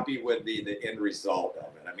that happy with the end result of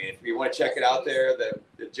it. I mean, if you want to check it out there, the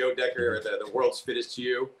Joe Decker or the World's Fittest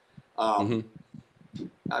You. I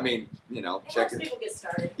mean, check it. People get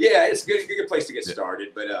started. Yeah, it's a good place to get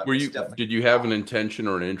started. But did you have an intention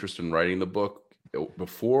or an interest in writing the book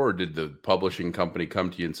before, or did the publishing company come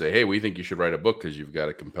to you and say, "Hey, we think you should write a book because you've got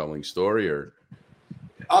a compelling story"? Or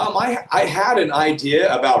I had an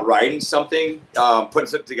idea about writing something,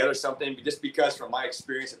 putting together something, just because from my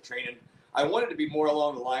experience of training, I wanted to be more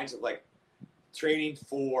along the lines of like training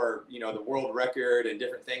for the world record and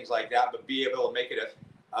different things like that, but be able to make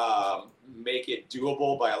it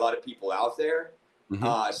doable by a lot of people out there.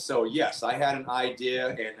 So yes, I had an idea,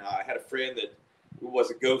 and I had a friend that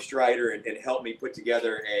was a ghostwriter and helped me put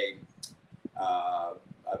together a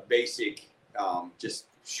basic, just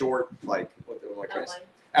short, like what am I trying to say?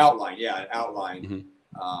 Outline. Yeah, an outline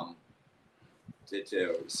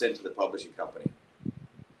to send to the publishing company.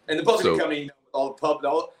 And the publishing company, I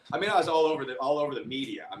was all over the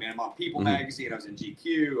media. I mean, I'm on People Magazine, I was in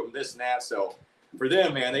GQ, I'm this and that. So for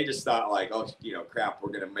them, man, they just thought like, oh, crap,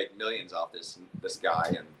 we're gonna make millions off this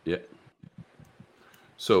guy. And yeah.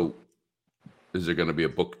 So is there going to be a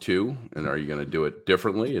book 2, and are you going to do it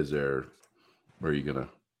differently? Or are you going to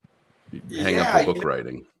hang up the book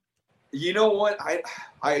writing? You know what? I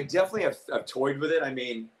definitely have toyed with it. I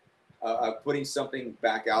mean, putting something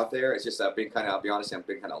back out there. It's just I'll be kind of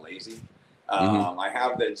lazy. I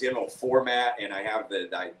have the general format, and I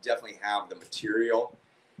definitely have the material.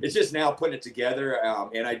 It's just now putting it together.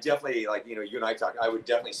 And I definitely, like, you and I talk, I would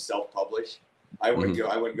definitely self-publish. I wouldn't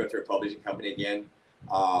go through a publishing company again.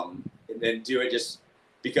 And then do it just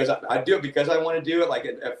because I do it because I want to do it. Like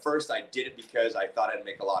at first I did it because I thought I'd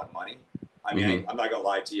make a lot of money. I mean, I'm not gonna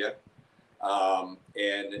lie to you. And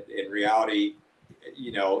in reality,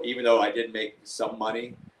 even though I did make some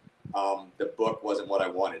money, the book wasn't what I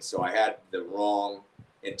wanted. So I had the wrong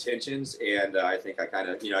intentions, and I think I kind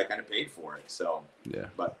of paid for it. So yeah,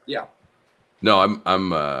 but yeah. No, I'm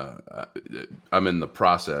in the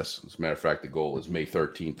process. As a matter of fact, the goal is May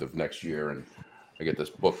 13th of next year, and I get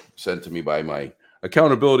this book sent to me by my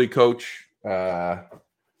accountability coach, Mark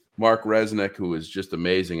Resnick, who is just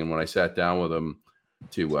amazing. And when I sat down with him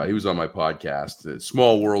he was on my podcast, the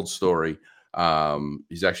Small World Story.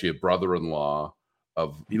 He's actually a brother-in-law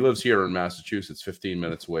he lives here in Massachusetts, 15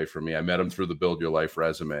 minutes away from me. I met him through the Build Your Life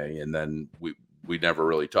resume, and then we never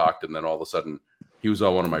really talked. And then all of a sudden he was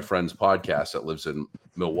on one of my friend's podcasts that lives in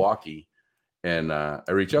Milwaukee. And I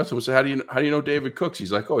reached out to him and said, how do you know David Cooks?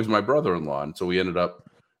 He's like, oh, he's my brother-in-law. And so we ended up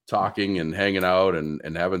talking and hanging out and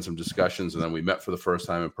having some discussions. And then we met for the first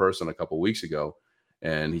time in person a couple of weeks ago.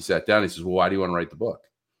 And he sat down. And he says, well, why do you want to write the book?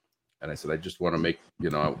 And I said, I just want to make,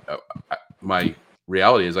 my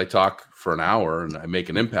reality is I talk for an hour and I make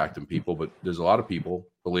an impact on people. But there's a lot of people,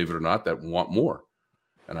 believe it or not, that want more.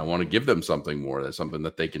 And I want to give them something more. That's something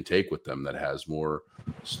that they can take with them that has more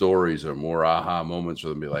stories or more aha moments for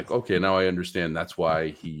them to be like, okay, now I understand that's why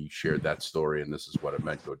he shared that story and this is what it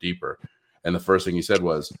meant. Go deeper. And the first thing he said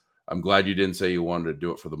was, I'm glad you didn't say you wanted to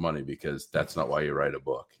do it for the money, because that's not why you write a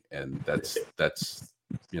book. And that's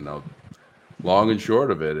long and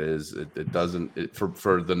short of it is it doesn't,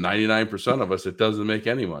 for the 99% of us, it doesn't make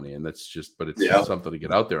any money. And that's just, but it's just something to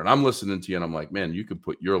get out there. And I'm listening to you and I'm like, man, you could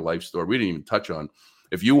put your life story. We didn't even touch on,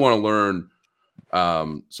 if you want to learn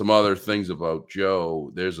some other things about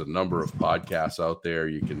Joe, there's a number of podcasts out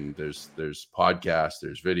there. There's podcasts,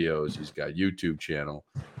 there's videos. He's got a YouTube channel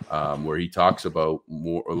where he talks about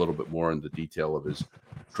a little bit more in the detail of his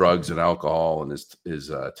drugs and alcohol and his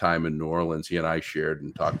time in New Orleans. He and I shared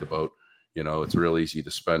and talked about It's real easy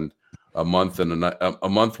to spend a month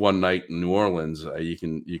one night in New Orleans. You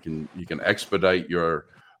can expedite your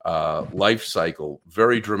life cycle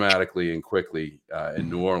very dramatically and quickly in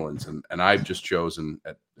New Orleans. And I've just chosen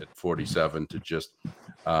at 47 to just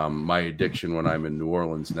my addiction when I'm in New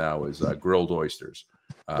Orleans now is grilled oysters.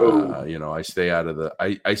 I stay out of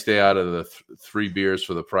the 3 beers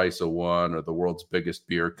for the price of 1, or the world's biggest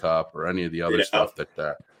beer cup, or any of the other stuff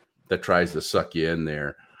that tries to suck you in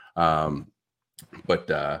there.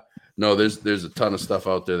 No, there's a ton of stuff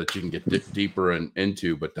out there that you can get deeper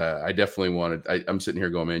into, but I definitely I'm sitting here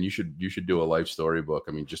going, man, you should do a life story book.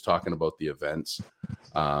 I mean, just talking about the events,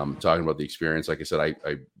 talking about the experience. Like I said,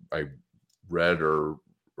 I read or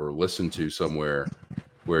listened to somewhere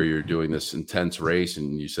where you're doing this intense race,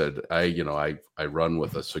 and you said, I run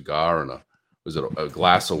with a cigar and a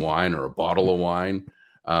glass of wine or a bottle of wine.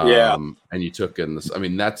 And you took in this, I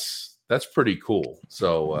mean, that's pretty cool.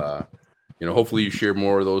 So, hopefully you share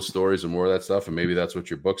more of those stories and more of that stuff, and maybe that's what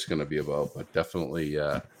your book's going to be about. But definitely,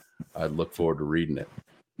 I'd look forward to reading it.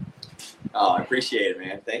 Oh, I appreciate it,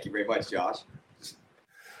 man. Thank you very much, Josh.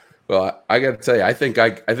 Well, I got to tell you, I think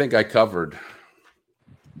I covered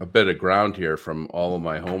a bit of ground here from all of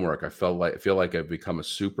my homework. I feel like I've become a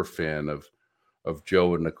super fan of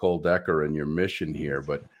Joe and Nicole Decker and your mission here.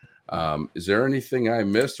 But is there anything I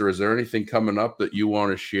missed, or is there anything coming up that you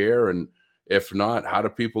want to share? And if not, how do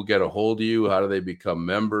people get a hold of you? How do they become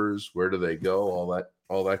members? Where do they go?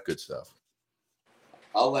 All that good stuff.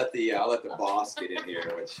 I'll let the boss get in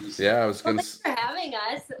here. I was going to. Thanks for having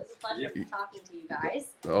us. It was a pleasure talking to you guys.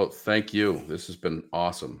 Oh, thank you. This has been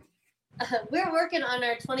awesome. We're working on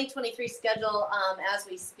our 2023 schedule as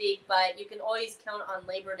we speak, but you can always count on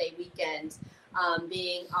Labor Day weekend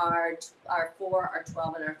being our 4, our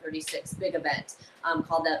 12, and our 36 big event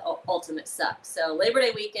called that Ultimate Suck. So Labor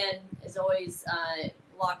Day weekend is always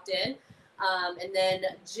locked in. And then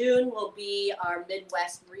June will be our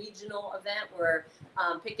Midwest regional event. We're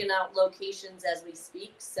picking out locations as we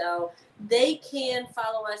speak. So they can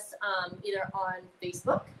follow us either on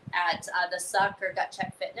Facebook at The Suck or Gut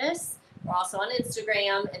Check Fitness. We're also on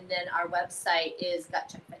Instagram, and then our website is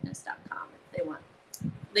gutcheckfitness.com if they want.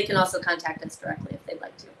 They can also contact us directly if they'd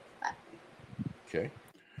like to. Okay.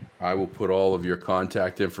 I will put all of your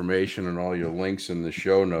contact information and all your links in the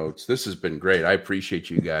show notes. This has been great. I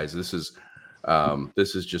appreciate you guys. This has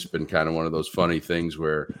just been kind of one of those funny things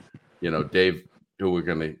where, Dave, who we're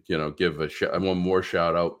going to, give one more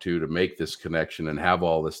shout out to make this connection and have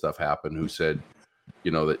all this stuff happen, who said,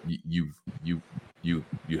 that you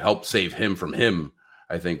helped save him from him,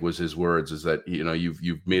 I think was his words, is that,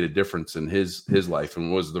 you've made a difference in his life,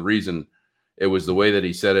 and was the reason. It was the way that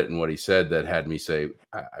he said it and what he said that had me say,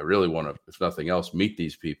 I really want to, if nothing else, meet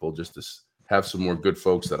these people just to have some more good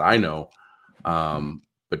folks that I know.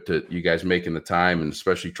 But to you guys making the time, and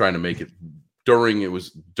especially trying to make it during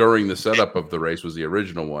the setup of the race was the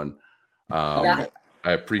original one. I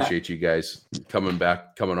appreciate you guys coming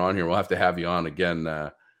on here. We'll have to have you on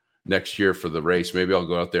again next year for the race. Maybe I'll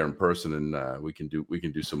go out there in person and we can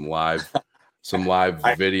do some live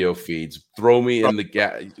video feeds. Throw me in the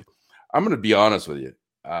gas. I'm going to be honest with you.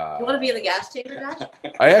 You want to be in the gas chamber, Josh?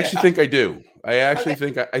 I actually think I do. I actually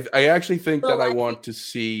think that I want to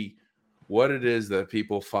see what it is that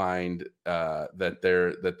people find that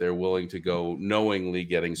they're willing to go knowingly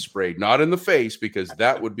getting sprayed, not in the face, because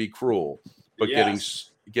that would be cruel, but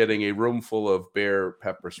getting a room full of Bear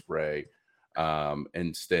pepper spray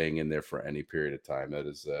and staying in there for any period of time. That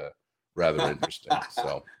is rather interesting.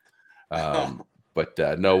 So. But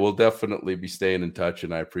no, we'll definitely be staying in touch,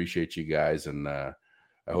 and I appreciate you guys, and I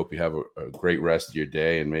hope you have a great rest of your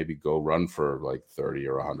day, and maybe go run for like 30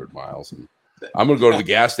 or 100 miles. And I'm going to go to the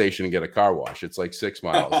gas station and get a car wash. It's like 6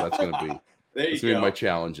 miles. That's going to be my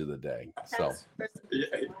challenge of the day. So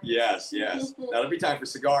yes. That'll be time for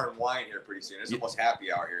cigar and wine here pretty soon. It's almost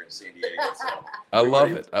happy hour here in San Diego. So I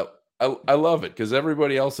love it. I love it, because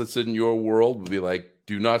everybody else that's in your world will be like,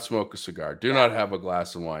 do not smoke a cigar. Do not have a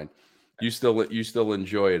glass of wine. You still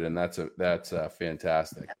enjoy it, and that's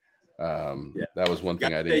fantastic. That was one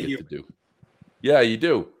thing I didn't get to do. Yeah, you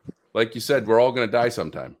do. Like you said, we're all going to die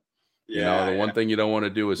sometime. The one thing you don't want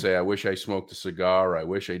to do is say, I wish I smoked a cigar, or I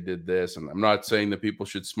wish I did this. And I'm not saying that people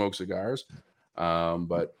should smoke cigars,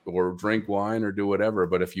 or drink wine or do whatever.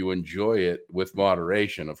 But if you enjoy it with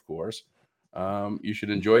moderation, of course, you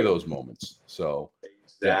should enjoy those moments. So.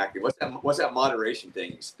 Exactly. What's that moderation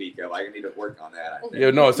thing you speak of? I need to work on that, I think.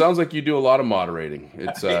 Yeah, no, it sounds like you do a lot of moderating.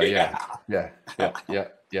 It's yeah.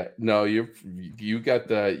 No, you got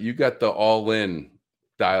the all in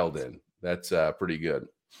dialed in. That's pretty good.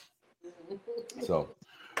 So,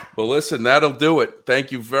 Well, listen, that'll do it.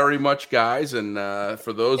 Thank you very much, guys. And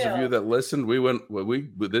for those of you that listened,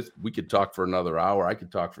 we could talk for another hour. I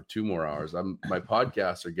could talk for 2 more hours. My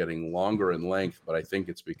podcasts are getting longer in length, but I think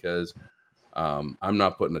it's because I'm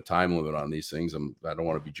not putting a time limit on these things. I don't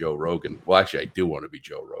want to be Joe Rogan. Well, actually, I do want to be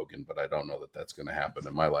Joe Rogan, but I don't know that that's going to happen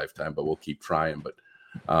in my lifetime. But we'll keep trying. But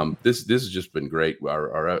this has just been great.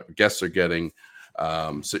 Our guests are getting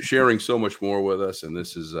sharing so much more with us, and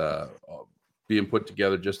this is being put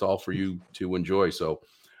together just all for you to enjoy. So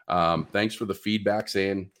thanks for the feedback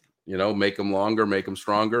saying, make them longer, make them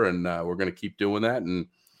stronger. And we're going to keep doing that. And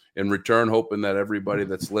in return, hoping that everybody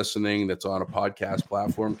that's listening, that's on a podcast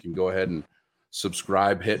platform, can go ahead and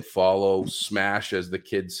subscribe, hit follow, smash, as the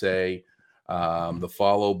kids say, the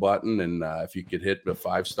follow button. And if you could hit the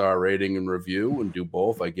 5-star rating and review and do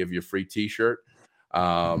both, I give you a free t-shirt.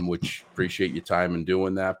 Which appreciate your time in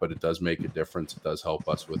doing that, but it does make a difference. It does help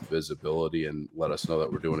us with visibility and let us know that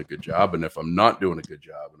we're doing a good job. And if I'm not doing a good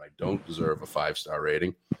job and I don't deserve a 5-star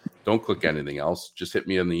rating, don't click anything else. Just hit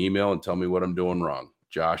me on the email and tell me what I'm doing wrong.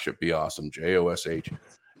 Josh at BeAwesome, JOSH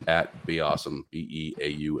at BeAwesome,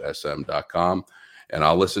 BEAUSM.com. And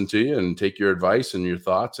I'll listen to you and take your advice and your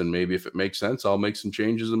thoughts. And maybe if it makes sense, I'll make some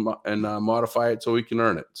changes and modify it so we can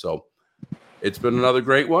earn it. So it's been another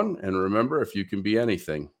great one. And remember, if you can be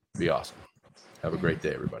anything, be awesome. Have a great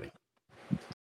day, everybody.